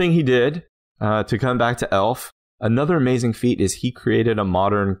other thing he did, to come back to Elf, another amazing feat is he created a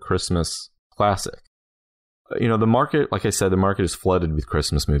modern Christmas classic. The market, like I said, the market is flooded with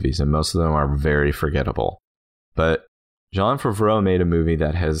Christmas movies, and most of them are very forgettable. But Jon Favreau made a movie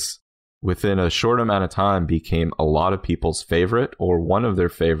that has, within a short amount of time, became a lot of people's favorite or one of their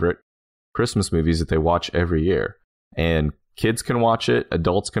favorite Christmas movies that they watch every year. And kids can watch it,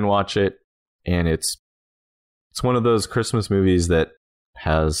 adults can watch it, and it's one of those Christmas movies that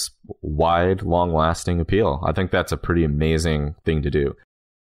has wide, long-lasting appeal. I think that's a pretty amazing thing to do.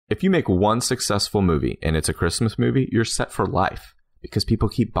 If you make one successful movie and it's a Christmas movie, you're set for life because people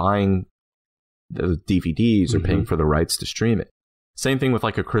keep buying the DVDs or paying for the rights to stream it. Same thing with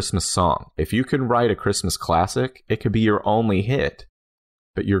a Christmas song. If you can write a Christmas classic, it could be your only hit,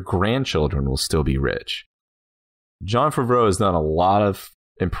 but your grandchildren will still be rich. Jon Favreau has done a lot of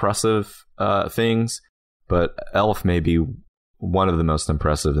impressive things, but Elf may be one of the most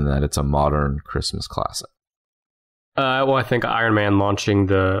impressive in that it's a modern Christmas classic. Well, I think Iron Man launching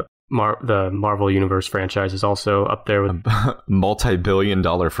the Marvel Universe franchise is also up there with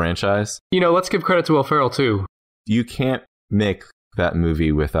multi-billion-dollar franchise. Let's give credit to Will Ferrell too. You can't make that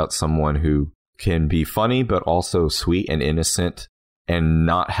movie without someone who can be funny but also sweet and innocent and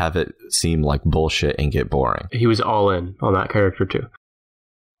not have it seem like bullshit and get boring. He was all in on that character too.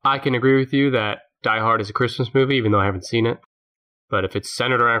 I can agree with you that Die Hard is a Christmas movie, even though I haven't seen it. But if it's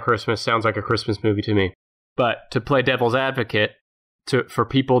centered around Christmas, sounds like a Christmas movie to me. But to play devil's advocate, for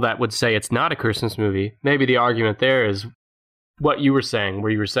people that would say it's not a Christmas movie, maybe the argument there is what you were saying,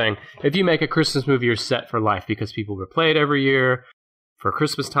 where you were saying, if you make a Christmas movie, you're set for life because people replay it every year for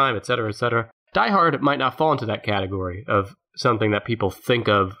Christmas time, etc., etc. Die Hard might not fall into that category of something that people think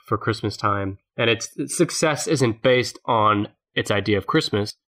of for Christmas time. And its success isn't based on its idea of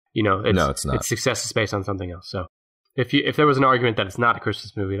Christmas. No, it's not. Its success is based on something else. So if there was an argument that it's not a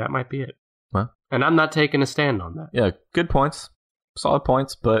Christmas movie, that might be it. Well, and I'm not taking a stand on that. Yeah, good points. Solid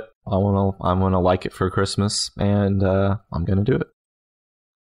points, but I'm gonna like it for Christmas, and I'm gonna do it.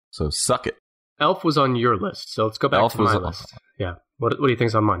 So suck it. Elf was on your list, so let's go back to my list. Yeah, what do you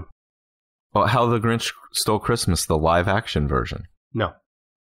think's on mine? Well, How the Grinch Stole Christmas, the live action version. No.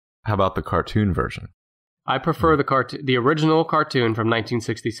 How about the cartoon version? I prefer the original cartoon from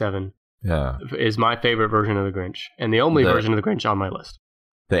 1967. Yeah, is my favorite version of the Grinch, and the only version of the Grinch on my list.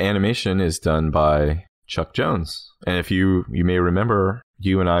 The animation is done by Chuck Jones. And if you may remember,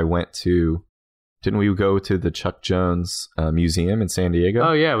 you and I didn't we go to the Chuck Jones Museum in San Diego?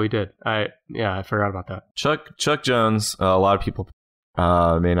 Oh, yeah, we did. I forgot about that. Chuck Jones, a lot of people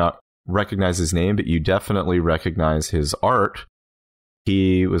may not recognize his name, but you definitely recognize his art.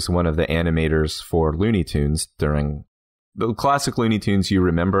 He was one of the animators for Looney Tunes during the classic Looney Tunes you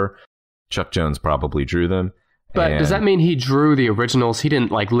remember. Chuck Jones probably drew them. But does that mean he drew the originals? He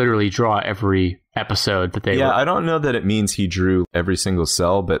didn't literally draw every episode that they were... I don't know that it means he drew every single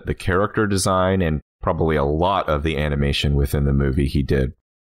cell, but the character design and probably a lot of the animation within the movie he did.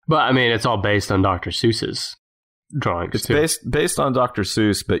 But I mean, it's all based on Dr. Seuss's drawings. It's based on Dr.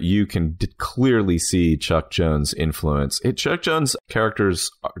 Seuss, but you can clearly see Chuck Jones' influence. Chuck Jones' characters,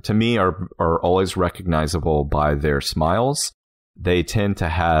 to me, are always recognizable by their smiles. They tend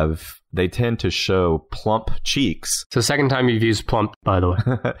to show plump cheeks. It's the second time you've used plump, by the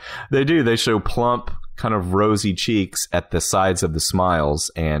way. They do. They show plump, kind of rosy cheeks at the sides of the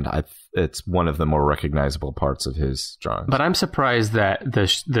smiles, and it's one of the more recognizable parts of his drawings. But I'm surprised that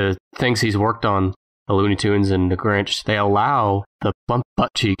the things he's worked on, the Looney Tunes and the Grinch, they allow the plump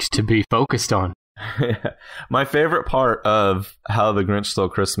butt cheeks to be focused on. My favorite part of How the Grinch Stole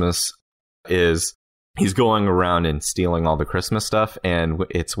Christmas is he's going around and stealing all the Christmas stuff, and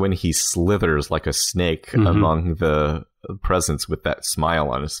it's when he slithers like a snake among the presents with that smile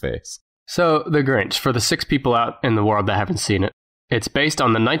on his face. So, The Grinch, for the 6 people out in the world that haven't seen it, it's based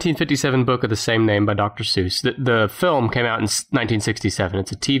on the 1957 book of the same name by Dr. Seuss. The film came out in 1967.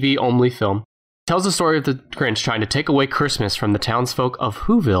 It's a TV-only film. It tells the story of the Grinch trying to take away Christmas from the townsfolk of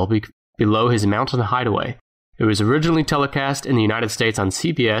Whoville below his mountain hideaway. It was originally telecast in the United States on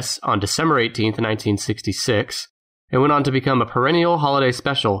CBS on December 18th, 1966. It went on to become a perennial holiday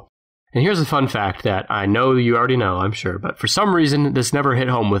special. And here's a fun fact that I know you already know, I'm sure, but for some reason this never hit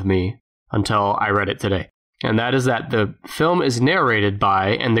home with me until I read it today. And that is that the film is narrated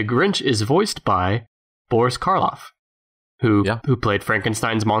by, and the Grinch is voiced by, Boris Karloff, who played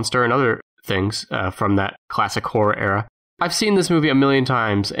Frankenstein's monster and other things from that classic horror era. I've seen this movie a million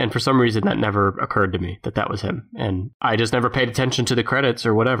times, and for some reason that never occurred to me that was him. And I just never paid attention to the credits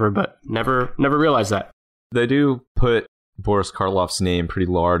or whatever, but never realized that. They do put Boris Karloff's name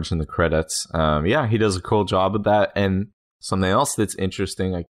pretty large in the credits. He does a cool job with that. And something else that's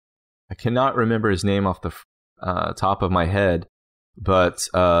interesting, I cannot remember his name off the top of my head, but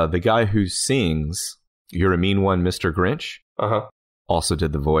the guy who sings "You're a Mean One, Mr. Grinch" also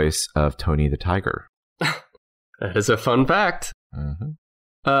did the voice of Tony the Tiger. That is a fun fact. Mm-hmm.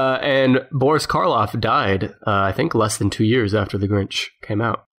 And Boris Karloff died, I think, less than 2 years after The Grinch came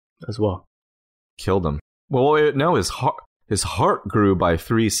out as well. Killed him. Well, no, his heart grew by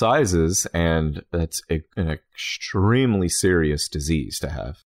 3 sizes, and that's an extremely serious disease to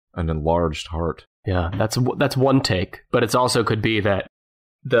have, an enlarged heart. Yeah, that's one take, but it also could be that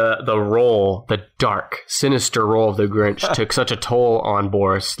the dark, sinister role of the Grinch took such a toll on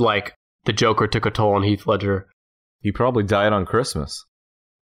Boris, like the Joker took a toll on Heath Ledger. He probably died on Christmas.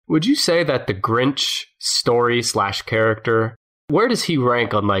 Would you say that the Grinch story / character, where does he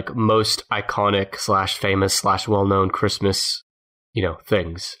rank on most iconic / famous / well-known Christmas,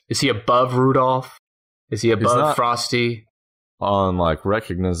 things? Is he above Rudolph? Is he above Frosty? On like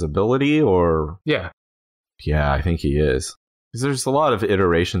recognizability or... Yeah. Yeah, I think he is. Because there's a lot of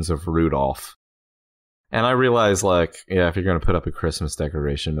iterations of Rudolph. And I realize, like, yeah, if you're going to put up a Christmas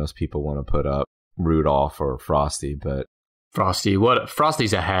decoration, most people want to put up Rudolph or Frosty, but...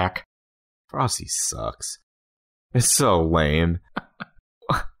 Frosty's a hack. Frosty sucks. It's so lame.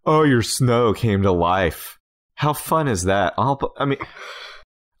 Oh, your snow came to life. How fun is that?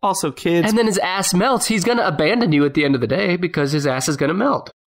 Also, kids... And then his ass melts. He's going to abandon you at the end of the day because his ass is going to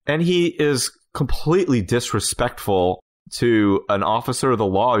melt. And he is completely disrespectful to an officer of the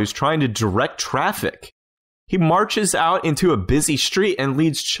law who's trying to direct traffic. He marches out into a busy street and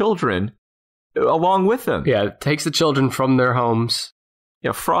leads children along with him. Yeah, takes the children from their homes.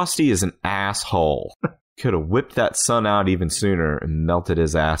 Yeah, Frosty is an asshole. Could have whipped that sun out even sooner and melted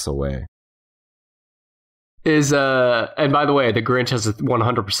his ass away. And by the way, the Grinch has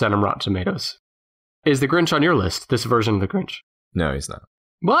 100% on Rotten Tomatoes. Is the Grinch on your list, this version of the Grinch? No, he's not.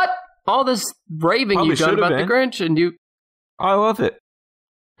 What? All this raving Probably you've done about the Grinch and you... I love it.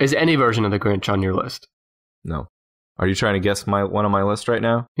 Is any version of the Grinch on your list? No. Are you trying to guess one on my list right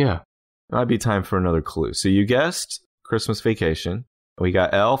now? Yeah. It might be time for another clue. So you guessed Christmas Vacation. We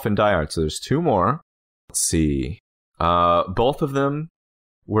got Elf and Die Hard, so there's two more. Let's see. Both of them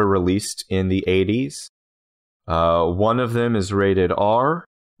were released in the 80s. One of them is rated R.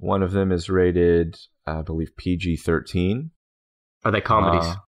 One of them is rated, I believe, PG-13. Are they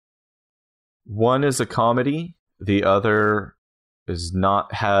comedies? One is a comedy. The other is not.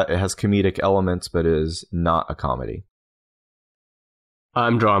 It has comedic elements, but is not a comedy.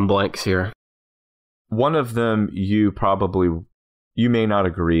 I'm drawing blanks here. One of them you may not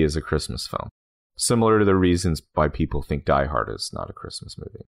agree is a Christmas film. Similar to the reasons why people think Die Hard is not a Christmas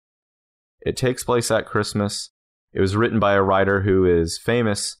movie. It takes place at Christmas. It was written by a writer who is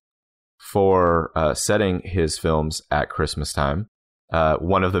famous for setting his films at Christmas time.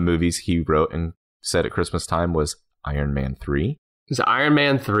 One of the movies he wrote and set at Christmas time was Iron Man 3. Is Iron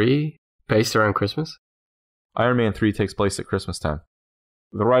Man 3 based around Christmas? Iron Man 3 takes place at Christmas time.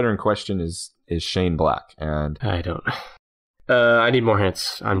 The writer in question is Shane Black, and I don't. I need more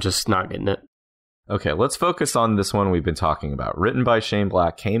hints. I'm just not getting it. Okay, let's focus on this one we've been talking about. Written by Shane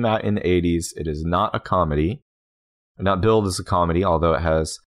Black, came out in the 80s. It is not a comedy. Not billed as a comedy, although it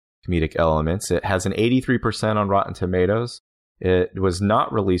has comedic elements. It has an 83% on Rotten Tomatoes. It was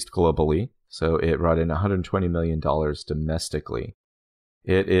not released globally, so it brought in $120 million domestically.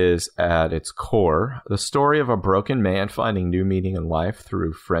 It is, at its core, the story of a broken man finding new meaning in life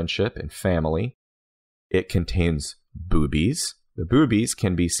through friendship and family. It contains boobies. The boobies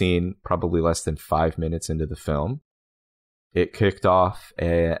can be seen probably less than 5 minutes into the film. It kicked off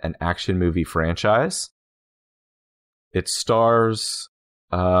an action movie franchise. It stars...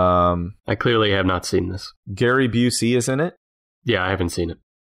 I clearly have not seen this. Gary Busey is in it. Yeah, I haven't seen it.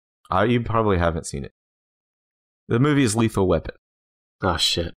 You probably haven't seen it. The movie is Lethal Weapon. Oh,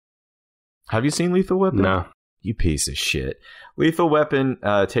 shit. Have you seen Lethal Weapon? No. You piece of shit. Lethal Weapon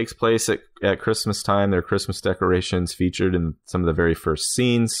takes place at Christmas time. There are Christmas decorations featured in some of the very first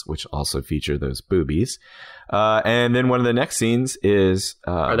scenes, which also feature those boobies. And then one of the next scenes is...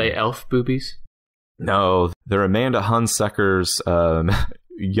 Are they elf boobies? No, they're Amanda Hunsaker's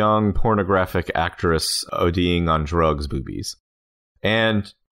young pornographic actress ODing on drugs boobies.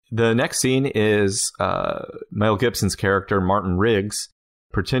 And the next scene is Mel Gibson's character, Martin Riggs,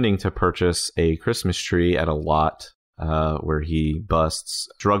 pretending to purchase a Christmas tree at a lot where he busts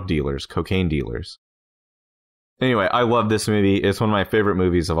drug dealers, cocaine dealers. Anyway, I love this movie. It's one of my favorite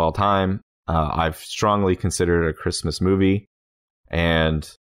movies of all time. I've strongly considered it a Christmas movie, and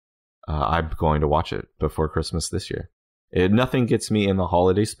I'm going to watch it before Christmas this year. Nothing gets me in the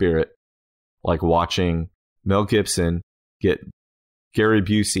holiday spirit like watching Mel Gibson get Gary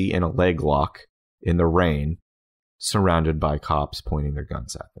Busey in a leg lock in the rain, surrounded by cops pointing their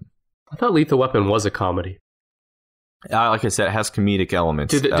guns at them. I thought Lethal Weapon was a comedy. Like I said, it has comedic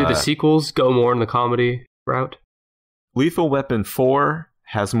elements. Do the sequels go more in the comedy route? Lethal Weapon 4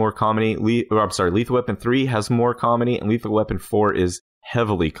 has more comedy. Lethal Weapon 3 has more comedy, and Lethal Weapon 4 is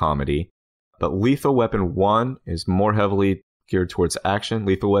heavily comedy. But Lethal Weapon 1 is more heavily geared towards action.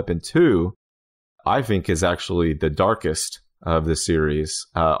 Lethal Weapon 2, I think, is actually the darkest of the series,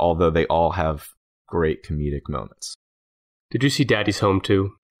 although they all have great comedic moments. Did you see Daddy's Home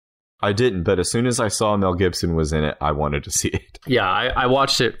 2? I didn't, but as soon as I saw Mel Gibson was in it, I wanted to see it. Yeah, I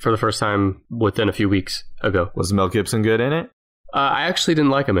watched it for the first time within a few weeks ago. Was Mel Gibson good in it? I actually didn't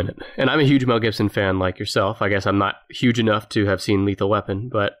like him in it. And I'm a huge Mel Gibson fan like yourself. I guess I'm not huge enough to have seen Lethal Weapon,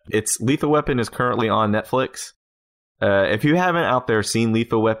 but... Lethal Weapon is currently on Netflix. If you haven't out there seen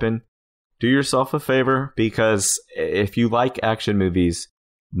Lethal Weapon, Do yourself a favor, because if you like action movies,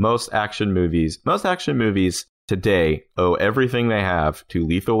 most action movies today owe everything they have to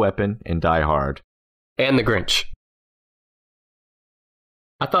Lethal Weapon and Die Hard. And The Grinch.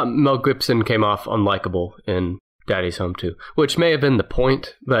 I thought Mel Gibson came off unlikable in Daddy's Home too, which may have been the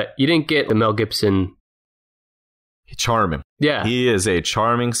point, but you didn't get the Mel Gibson. Charming. Yeah. He is a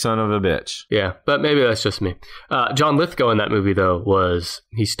charming son of a bitch. Yeah, but maybe that's just me. John Lithgow in that movie, though,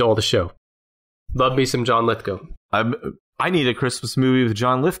 he stole the show. Love me some John Lithgow. I need a Christmas movie with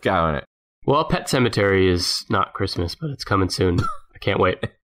John Lithgow in it. Well, Pet Sematary is not Christmas, but it's coming soon. I can't wait.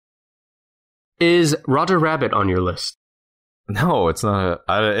 Is Roger Rabbit on your list? No, it's not.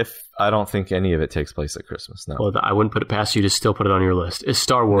 I don't think any of it takes place at Christmas. No. Well, I wouldn't put it past you to still put it on your list. Is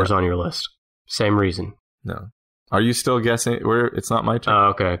Star Wars on your list? Same reason. No. Are you still guessing? It's not my turn. Oh,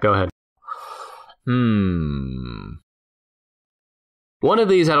 okay. Go ahead. One of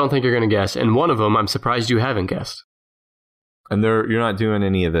these I don't think you're going to guess, and one of them I'm surprised you haven't guessed. And you're not doing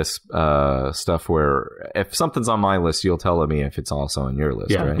any of this stuff where if something's on my list, you'll tell me if it's also on your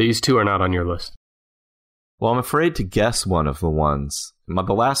list, right? These two are not on your list. Well, I'm afraid to guess one of the ones. The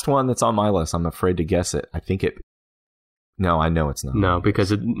last one that's on my list, I'm afraid to guess it. I think it... No, I know it's not. No,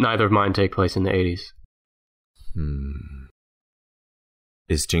 because neither of mine take place in the 80s.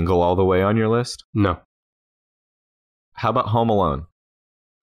 Is Jingle All the Way on your list? No. How about Home Alone?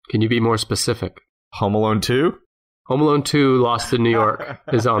 Can you be more specific? Home Alone 2? Home Alone 2, Lost in New York,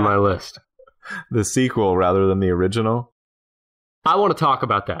 is on my list. The sequel rather than the original? I want to talk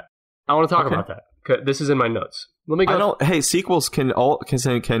about that. About that. This is in my notes. Let me go. Hey, sequels can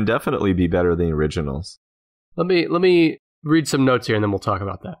definitely be better than originals. Let me read some notes here, and then we'll talk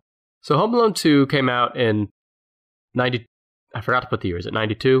about that. So Home Alone 2 came out in 90. I forgot to put the year. Is it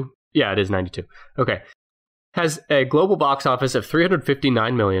 92? Yeah, it is 92. Okay. Has a global box office of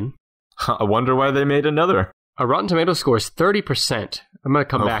 $359 million. I wonder why they made another. A Rotten Tomatoes score is 30%. I'm going to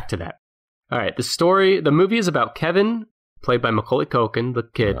come back to that. All right. The movie is about Kevin, played by Macaulay Culkin, the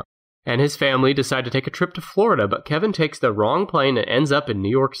kid, and his family decide to take a trip to Florida, but Kevin takes the wrong plane and ends up in New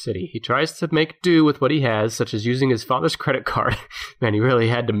York City. He tries to make do with what he has, such as using his father's credit card. Man, he really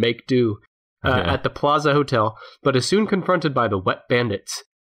had to make do at the Plaza Hotel, but is soon confronted by the Wet Bandits,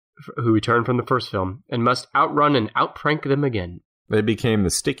 who return from the first film, and must outrun and outprank them again. They became the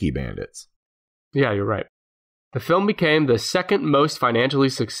Sticky Bandits. Yeah, you're right. The film became the second most financially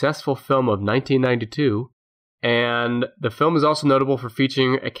successful film of 1992, and the film is also notable for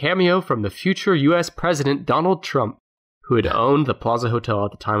featuring a cameo from the future U.S. President Donald Trump, who had owned the Plaza Hotel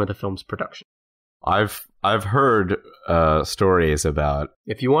at the time of the film's production. I've heard stories about...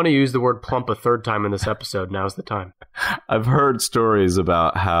 If you want to use the word plump a third time in this episode, now's the time. I've heard stories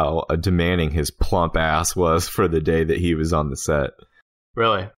about how demanding his plump ass was for the day that he was on the set.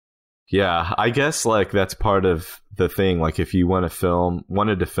 Really? Yeah, I guess that's part of the thing. Like if you wanted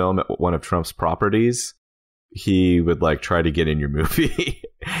to film at one of Trump's properties, he would try to get in your movie.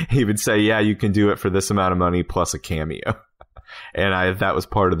 He would say, yeah, you can do it for this amount of money plus a cameo. And that was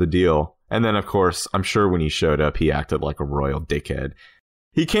part of the deal. And then, of course, I'm sure when he showed up, he acted like a royal dickhead.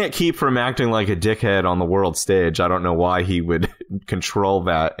 He can't keep from acting like a dickhead on the world stage. I don't know why he would control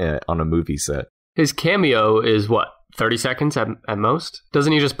that on a movie set. His cameo is what, 30 seconds at most?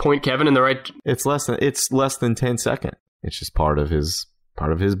 Doesn't he just point Kevin in the right... It's less than 10 seconds. It's just part of his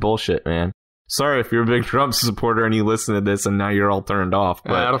bullshit, man. Sorry if you're a big Trump supporter and you listen to this and now you're all turned off.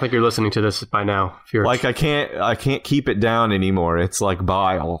 But I don't think you're listening to this by now. If you're I can't keep it down anymore. It's like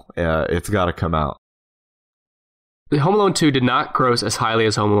bile. It's got to come out. Home Alone 2 did not gross as highly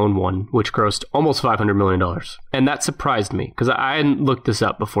as Home Alone 1, which grossed almost $500 million. And that surprised me because I hadn't looked this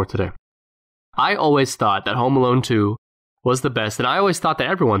up before today. I always thought that Home Alone 2 was the best, and I always thought that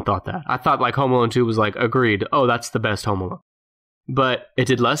everyone thought that. I thought Home Alone 2 was agreed, oh, that's the best Home Alone. But it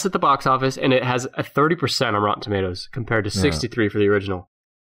did less at the box office, and it has a 30% on Rotten Tomatoes compared to 63 for the original.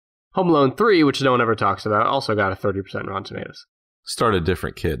 Home Alone 3, which no one ever talks about, also got a 30% on Rotten Tomatoes. Start a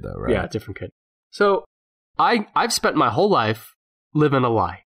different kid, though, right? Yeah, different kid. So I've spent my whole life living a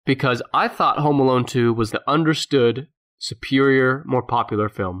lie because I thought Home Alone 2 was the understood, superior, more popular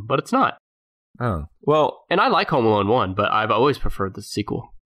film, but it's not. Oh, well... And I like Home Alone 1, but I've always preferred the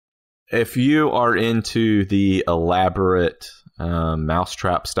sequel. If you are into the elaborate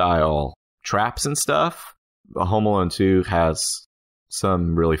mousetrap style traps and stuff, Home Alone 2 has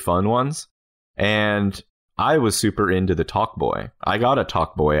some really fun ones. And I was super into the Talk Boy. I got a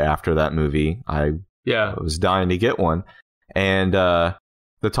Talk Boy after that movie. I was dying to get one. And the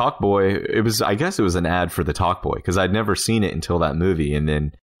Talk Boy, I guess it was an ad for the Talk Boy because I'd never seen it until that movie. And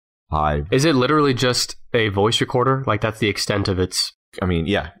then Is it literally just a voice recorder? That's the extent of its I mean,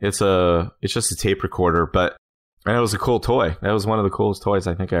 yeah, it's just a tape recorder, but it was a cool toy. That was one of the coolest toys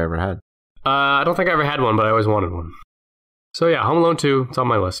I think I ever had. I don't think I ever had one, but I always wanted one. So yeah, Home Alone 2, it's on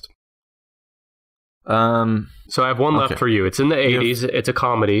my list. So I have one left for you. It's in the 80s. It's a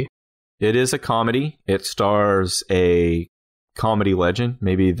comedy. It is a comedy. It stars a comedy legend,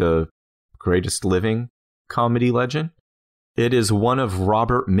 maybe the greatest living comedy legend. It is one of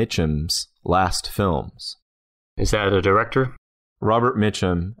Robert Mitchum's last films. Is that a director? Robert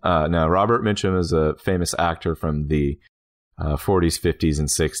Mitchum. No, Robert Mitchum is a famous actor from the 40s, 50s, and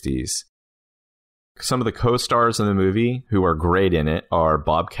 60s. Some of the co-stars in the movie who are great in it are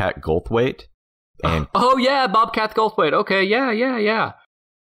Bobcat Goldthwait. And oh, yeah, Bobcat Goldthwait. Okay, yeah.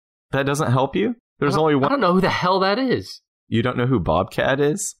 That doesn't help you? There's only one. I don't know who the hell that is. You don't know who Bobcat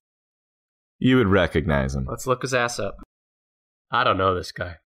is? You would recognize him. Let's look his ass up. I don't know this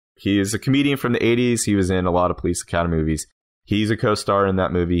guy. He is a comedian from the 80s. He was in a lot of Police Academy movies. He's a co-star in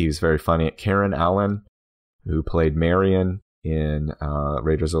that movie. He was very funny. Karen Allen, who played Marion in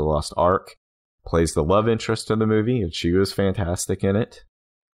Raiders of the Lost Ark, plays the love interest in the movie, and she was fantastic in it.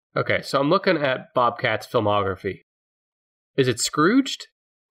 Okay, so I'm looking at Bobcat's filmography. Is it Scrooged?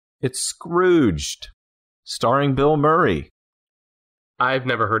 It's Scrooged, starring Bill Murray. I've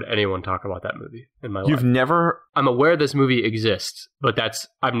never heard anyone talk about that movie in my life. You've never? I'm aware this movie exists, but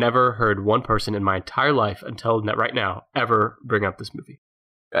I've never heard one person in my entire life until right now ever bring up this movie.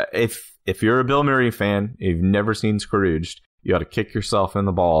 If you're a Bill Murray fan, you've never seen Scrooged, you ought to kick yourself in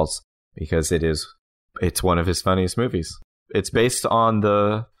the balls because it's one of his funniest movies. It's based on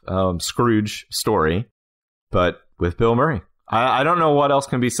the Scrooge story, but with Bill Murray. I don't know what else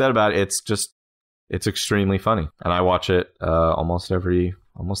can be said about it. It's extremely funny, and I watch it almost every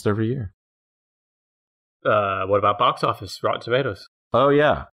year. What about box office? Rotten Tomatoes. Oh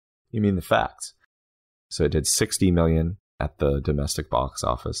yeah, you mean the facts? So it did $60 million at the domestic box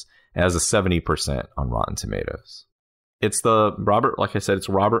office. It has a 70% on Rotten Tomatoes. It's like I said, it's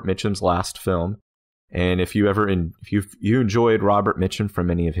Robert Mitchum's last film. And if you enjoyed Robert Mitchum from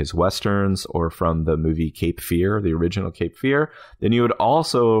any of his westerns or from the movie Cape Fear, the original Cape Fear, then you would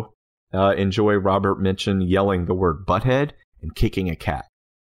also enjoy Robert Mitchum yelling the word butthead and kicking a cat.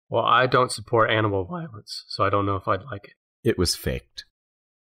 Well, I don't support animal violence, so I don't know if I'd like it. It was faked.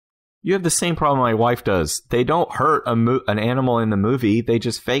 You have the same problem my wife does. They don't hurt an animal in the movie. They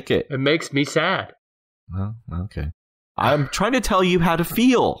just fake it. It makes me sad. Well, okay. I'm trying to tell you how to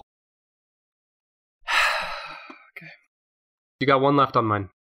feel. Okay. You got one left on mine.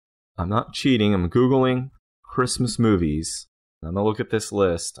 I'm not cheating. I'm Googling Christmas movies. I'm going to look at this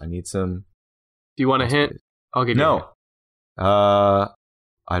list. I need some... Do you want a hint? I'll give you a hint. No.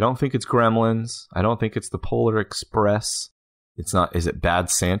 I don't think it's Gremlins. I don't think it's the Polar Express. It's not... Is it Bad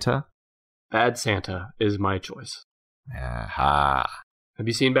Santa? Bad Santa is my choice. Aha. Have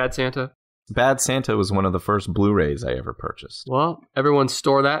you seen Bad Santa? Bad Santa was one of the first Blu-rays I ever purchased. Well, everyone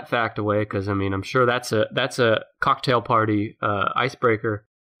store that fact away because, I mean, I'm sure that's a cocktail party icebreaker.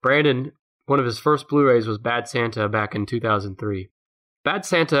 Brandon, one of his first Blu-rays was Bad Santa back in 2003. Bad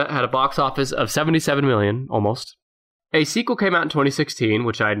Santa had a box office of $77 million, almost. A sequel came out in 2016,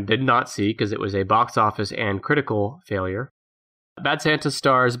 which I did not see because it was a box office and critical failure. Bad Santa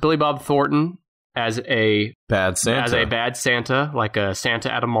stars Billy Bob Thornton as a Bad Santa, like a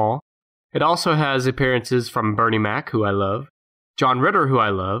Santa at a mall. It also has appearances from Bernie Mac, who I love, John Ritter, who I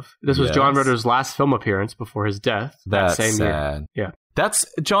love. This was John Ritter's last film appearance before his death. That's that same sad. Year. Yeah.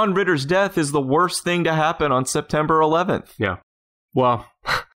 John Ritter's death is the worst thing to happen on September 11th. Yeah. Well,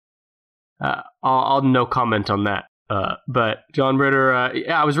 I'll no comment on that. But John Ritter,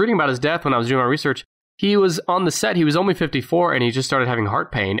 I was reading about his death when I was doing my research. He was on the set. He was only 54, and he just started having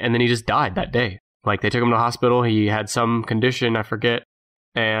heart pain, and then he just died that day. Like, they took him to the hospital. He had some condition, I forget,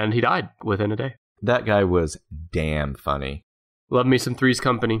 and he died within a day. That guy was damn funny. Love me some Three's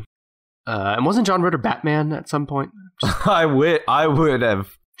Company. And wasn't John Ritter Batman at some point? I would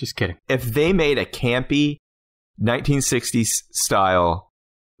have. Just kidding. If they made a campy 1960s style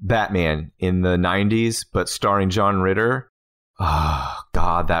Batman in the 90s, but starring John Ritter, oh,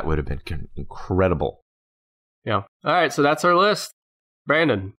 God, that would have been incredible. Yeah. All right, so that's our list.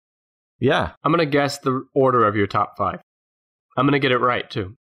 Brandon. Yeah. I'm going to guess the order of your top 5. I'm going to get it right,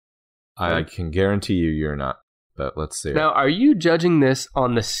 too. I can guarantee you're not, but let's see. Now, are you judging this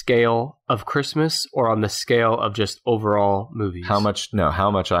on the scale of Christmas or on the scale of just overall movies? How much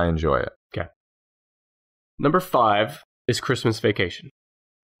I enjoy it. Okay. Number 5 is Christmas Vacation.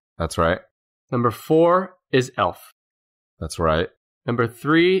 That's right. Number 4 is Elf. That's right. Number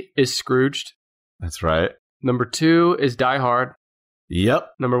 3 is Scrooged. That's right. Number 2 is Die Hard.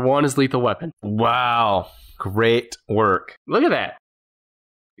 Yep. Number 1 is Lethal Weapon. Wow. Great work. Look at that.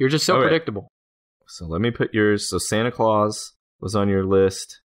 You're just so predictable. So let me put yours. So Santa Claus was on your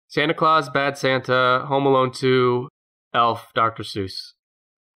list. Santa Claus, Bad Santa, Home Alone 2, Elf, Dr. Seuss.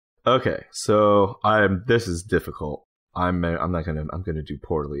 Okay, so this is difficult. I'm gonna do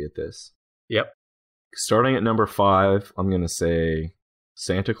poorly at this. Yep. Starting at number 5, I'm gonna say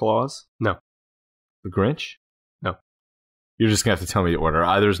Santa Claus. No. The Grinch. No. You're just gonna have to tell me the order.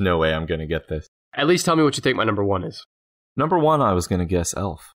 There's no way I'm gonna get this. At least tell me what you think my number 1 is. Number 1, I was gonna guess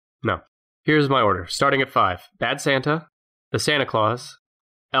Elf. No. Here's my order. Starting at 5: Bad Santa, The Santa Claus,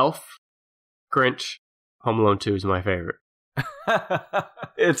 Elf, Grinch, Home Alone 2 is my favorite.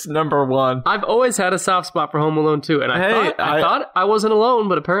 It's number 1. I've always had a soft spot for Home Alone 2, and I thought I wasn't alone,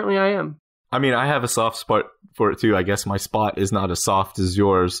 but apparently I am. I mean, I have a soft spot for it too. I guess my spot is not as soft as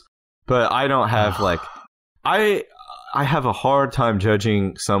yours, but I don't have I have a hard time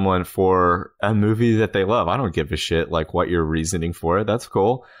judging someone for a movie that they love. I don't give a shit what your reasoning for it. That's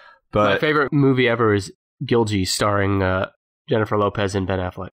cool. But my favorite movie ever is Gilgy, starring Jennifer Lopez and Ben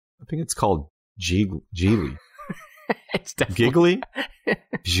Affleck. I think it's called Geely. It's definitely Giggly?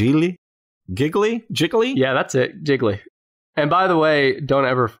 Geely? Giggly? Jiggly? Yeah, that's it. Jiggly. And by the way, don't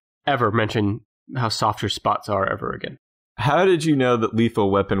ever mention how soft your spots are ever again. How did you know that Lethal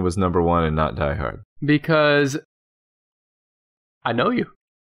Weapon was number 1 and not Die Hard? Because I know you.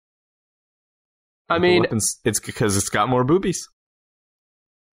 It's because it's got more boobies.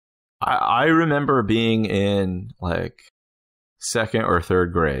 I remember being in 2nd or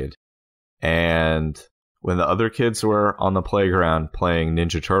 3rd grade, and when the other kids were on the playground playing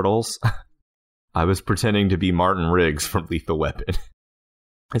Ninja Turtles, I was pretending to be Martin Riggs from Lethal Weapon.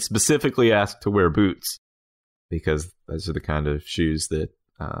 I specifically asked to wear boots because those are the kind of shoes that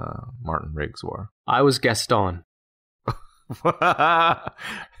Martin Riggs wore. I was Gaston.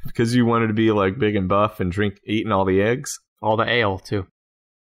 Because you wanted to be big and buff and eating all the eggs? All the ale, too.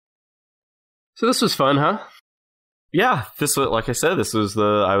 So this was fun, huh? Yeah, this was, like I said,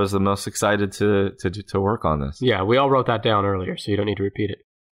 I was the most excited to work on this. Yeah, we all wrote that down earlier, so you don't need to repeat it.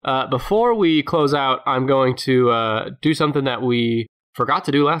 Before we close out, I'm going to do something that we forgot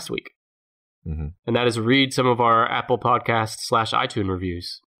to do last week. Mm-hmm. And that is read some of our Apple Podcast / iTunes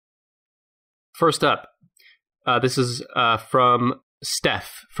reviews. First up, this is from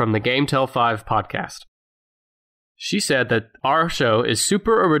Steph from the Game Tell 5 podcast. She said that our show is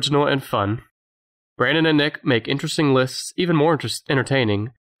super original and fun. Brandon and Nick make interesting lists, even more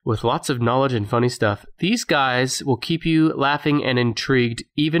entertaining, with lots of knowledge and funny stuff. These guys will keep you laughing and intrigued,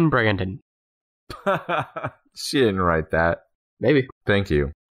 even Brandon. She didn't write that. Maybe. Thank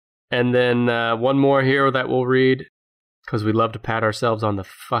you. And then one more here that we'll read, because we love to pat ourselves on the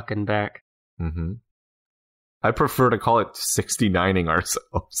fucking back. Mm-hmm. I prefer to call it 69ing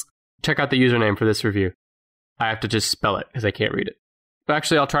ourselves. Check out the username for this review. I have to just spell it, because I can't read it. But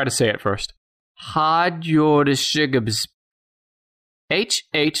actually, I'll try to say it first. Hadjordishigabs.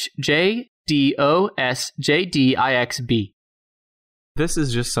 HHJDOSJDIXB. This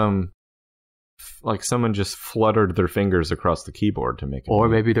is just someone just fluttered their fingers across the keyboard to make it. Or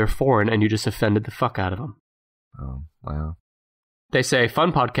maybe they're foreign and you just offended the fuck out of them. Oh, wow. They say,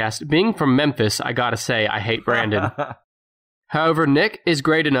 fun podcast. Being from Memphis, I gotta say, I hate Brandon. However, Nick is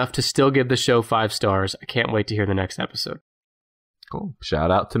great enough to still give the show 5 stars. I can't wait to hear the next episode. Cool. Shout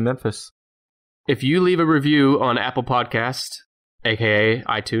out to Memphis. If you leave a review on Apple Podcast, aka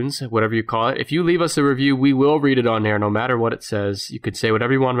iTunes, whatever you call it, if you leave us a review, we will read it on there no matter what it says. You could say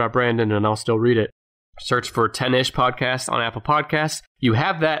whatever you want about Brandon and I'll still read it. Search for 10ish podcast on Apple Podcasts. You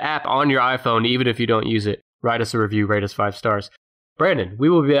have that app on your iPhone even if you don't use it. Write us a review, rate us 5 stars. Brandon, we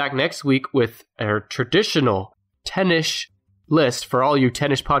will be back next week with our traditional 10ish list for all you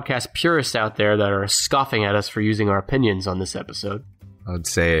 10ish podcast purists out there that are scoffing at us for using our opinions on this episode. I would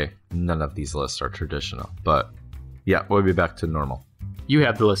say none of these lists are traditional, but yeah, we'll be back to normal. You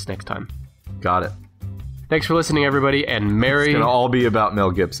have the list next time. Got it. Thanks for listening, everybody, and Merry... It's going to all be about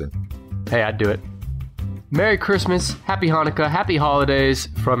Mel Gibson. Hey, I'd do it. Merry Christmas, Happy Hanukkah, Happy Holidays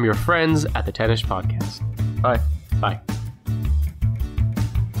from your friends at the 10ish Podcast. Bye. Bye.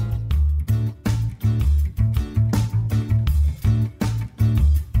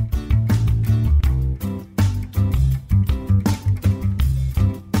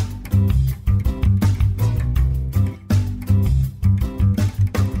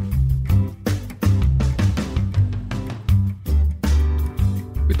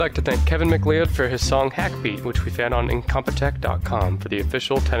 We'd like to thank Kevin MacLeod for his song Hackbeat, which we found on Incompetech.com for the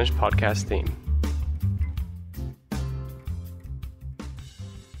official 10ish Podcast theme.